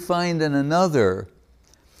if you find in another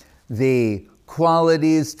the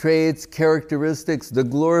qualities, traits, characteristics, the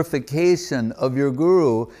glorification of your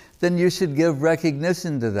guru, then you should give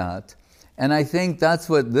recognition to that. And I think that's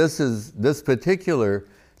what this particular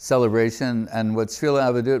celebration, and what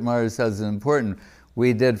Srila Avadut Maharaj says is important.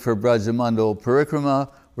 We did for Brajamandal Parikrama,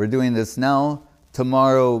 we're doing this now,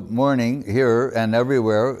 tomorrow morning, here and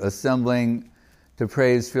everywhere, assembling to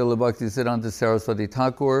praise Srila Bhaktisiddhanta Saraswati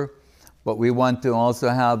Thakur. But we want to also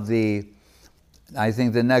have I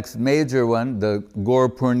think the next major one, the Gaur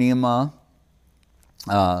Purnima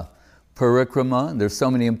parikrama. There's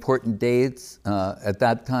so many important dates at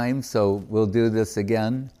that time, so we'll do this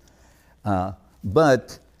again.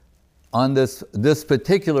 But on this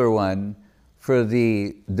particular one, for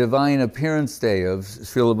the Divine Appearance Day of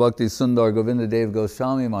Srila Bhakti Sundar Govindadev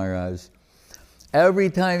Goswami Maharaj,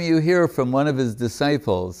 every time you hear from one of his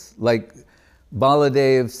disciples, like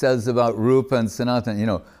Baladev says about Rupa and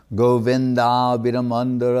Sanatana, Govinda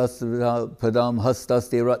Bidamandara Padam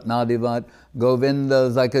Hastasti Ratnadivat. Govinda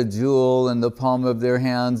is like a jewel in the palm of their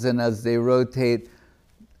hands, and as they rotate,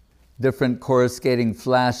 different coruscating,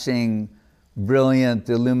 flashing, brilliant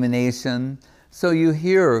illumination. So you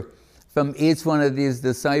hear from each one of these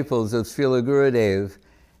disciples of Srila Gurudev,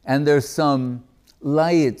 and there's some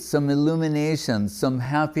light, some illumination, some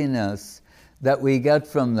happiness that we get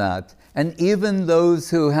from that. And even those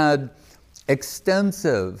who had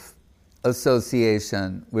extensive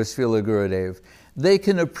association with Srila Gurudev, they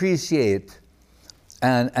can appreciate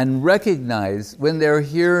and recognize when they're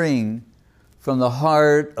hearing from the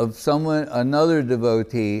heart of another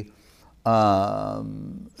devotee,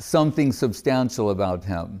 something substantial about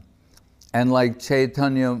him. And like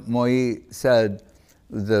Chaitanya Mohi said,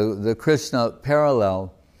 the Krishna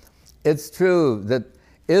parallel, it's true that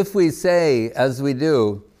if we say, as we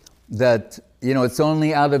do, that it's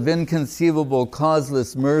only out of inconceivable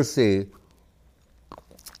causeless mercy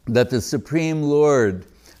that the Supreme Lord,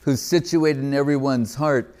 who's situated in everyone's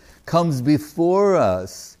heart, comes before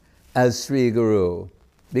us as Sri Guru,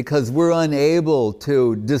 because we're unable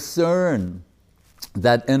to discern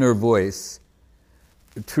that inner voice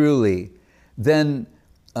truly, then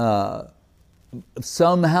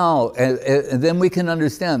somehow, and then we can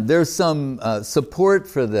understand there's some support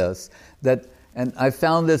for this, and I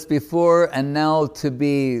found this before and now to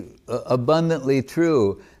be abundantly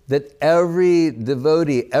true, that every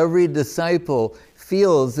devotee, every disciple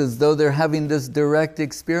feels as though they're having this direct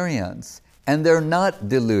experience, and they're not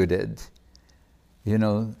deluded. She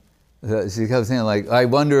kept saying, like, I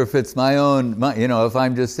wonder if it's my own, if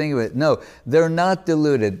I'm just thinking of it. No, they're not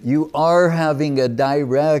deluded. You are having a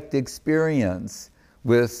direct experience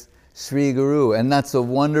with Sri Guru, and that's a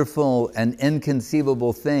wonderful and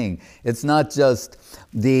inconceivable thing. It's not just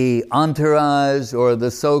the entourage or the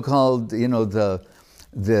so-called, the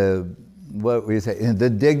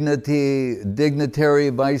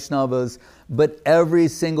dignitary Vaishnavas, but every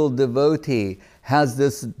single devotee has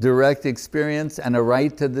this direct experience and a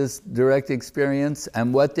right to this direct experience,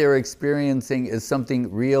 and what they're experiencing is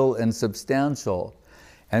something real and substantial.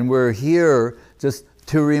 And we're here just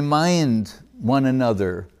to remind one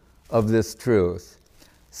another of this truth.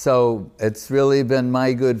 So it's really been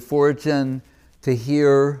my good fortune to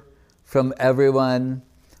hear from everyone,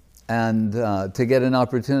 and to get an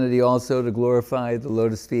opportunity also to glorify the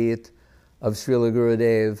lotus feet of Srila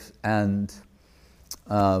Gurudev, and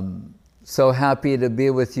so happy to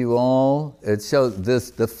be with you all. It shows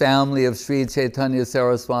the family of Sri Chaitanya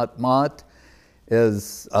Saraswat Mat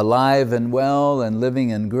is alive and well and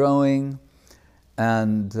living and growing.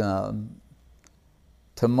 And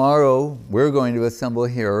tomorrow we're going to assemble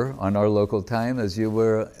here on our local time, as you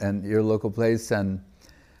were in your local place, and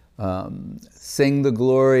sing the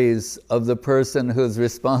glories of the person who is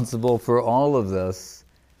responsible for all of this,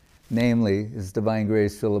 namely His Divine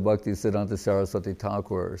Grace Srila Bhakti Siddhanta Saraswati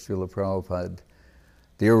Thakur, Srila Prabhupada,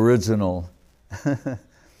 the original.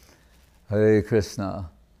 Hare Krishna.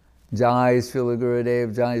 Jai Srila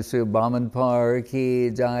Gurudev, Jai Srila Bamanpar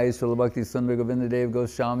Ki, Jai Srila Bhakti Sundar Govindadev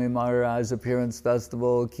Goswami Maharaj Appearance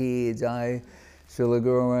Festival Ki, Jai Srila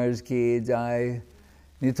Guru Maharaj Ki, Jai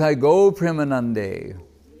Nitai Go Premanande.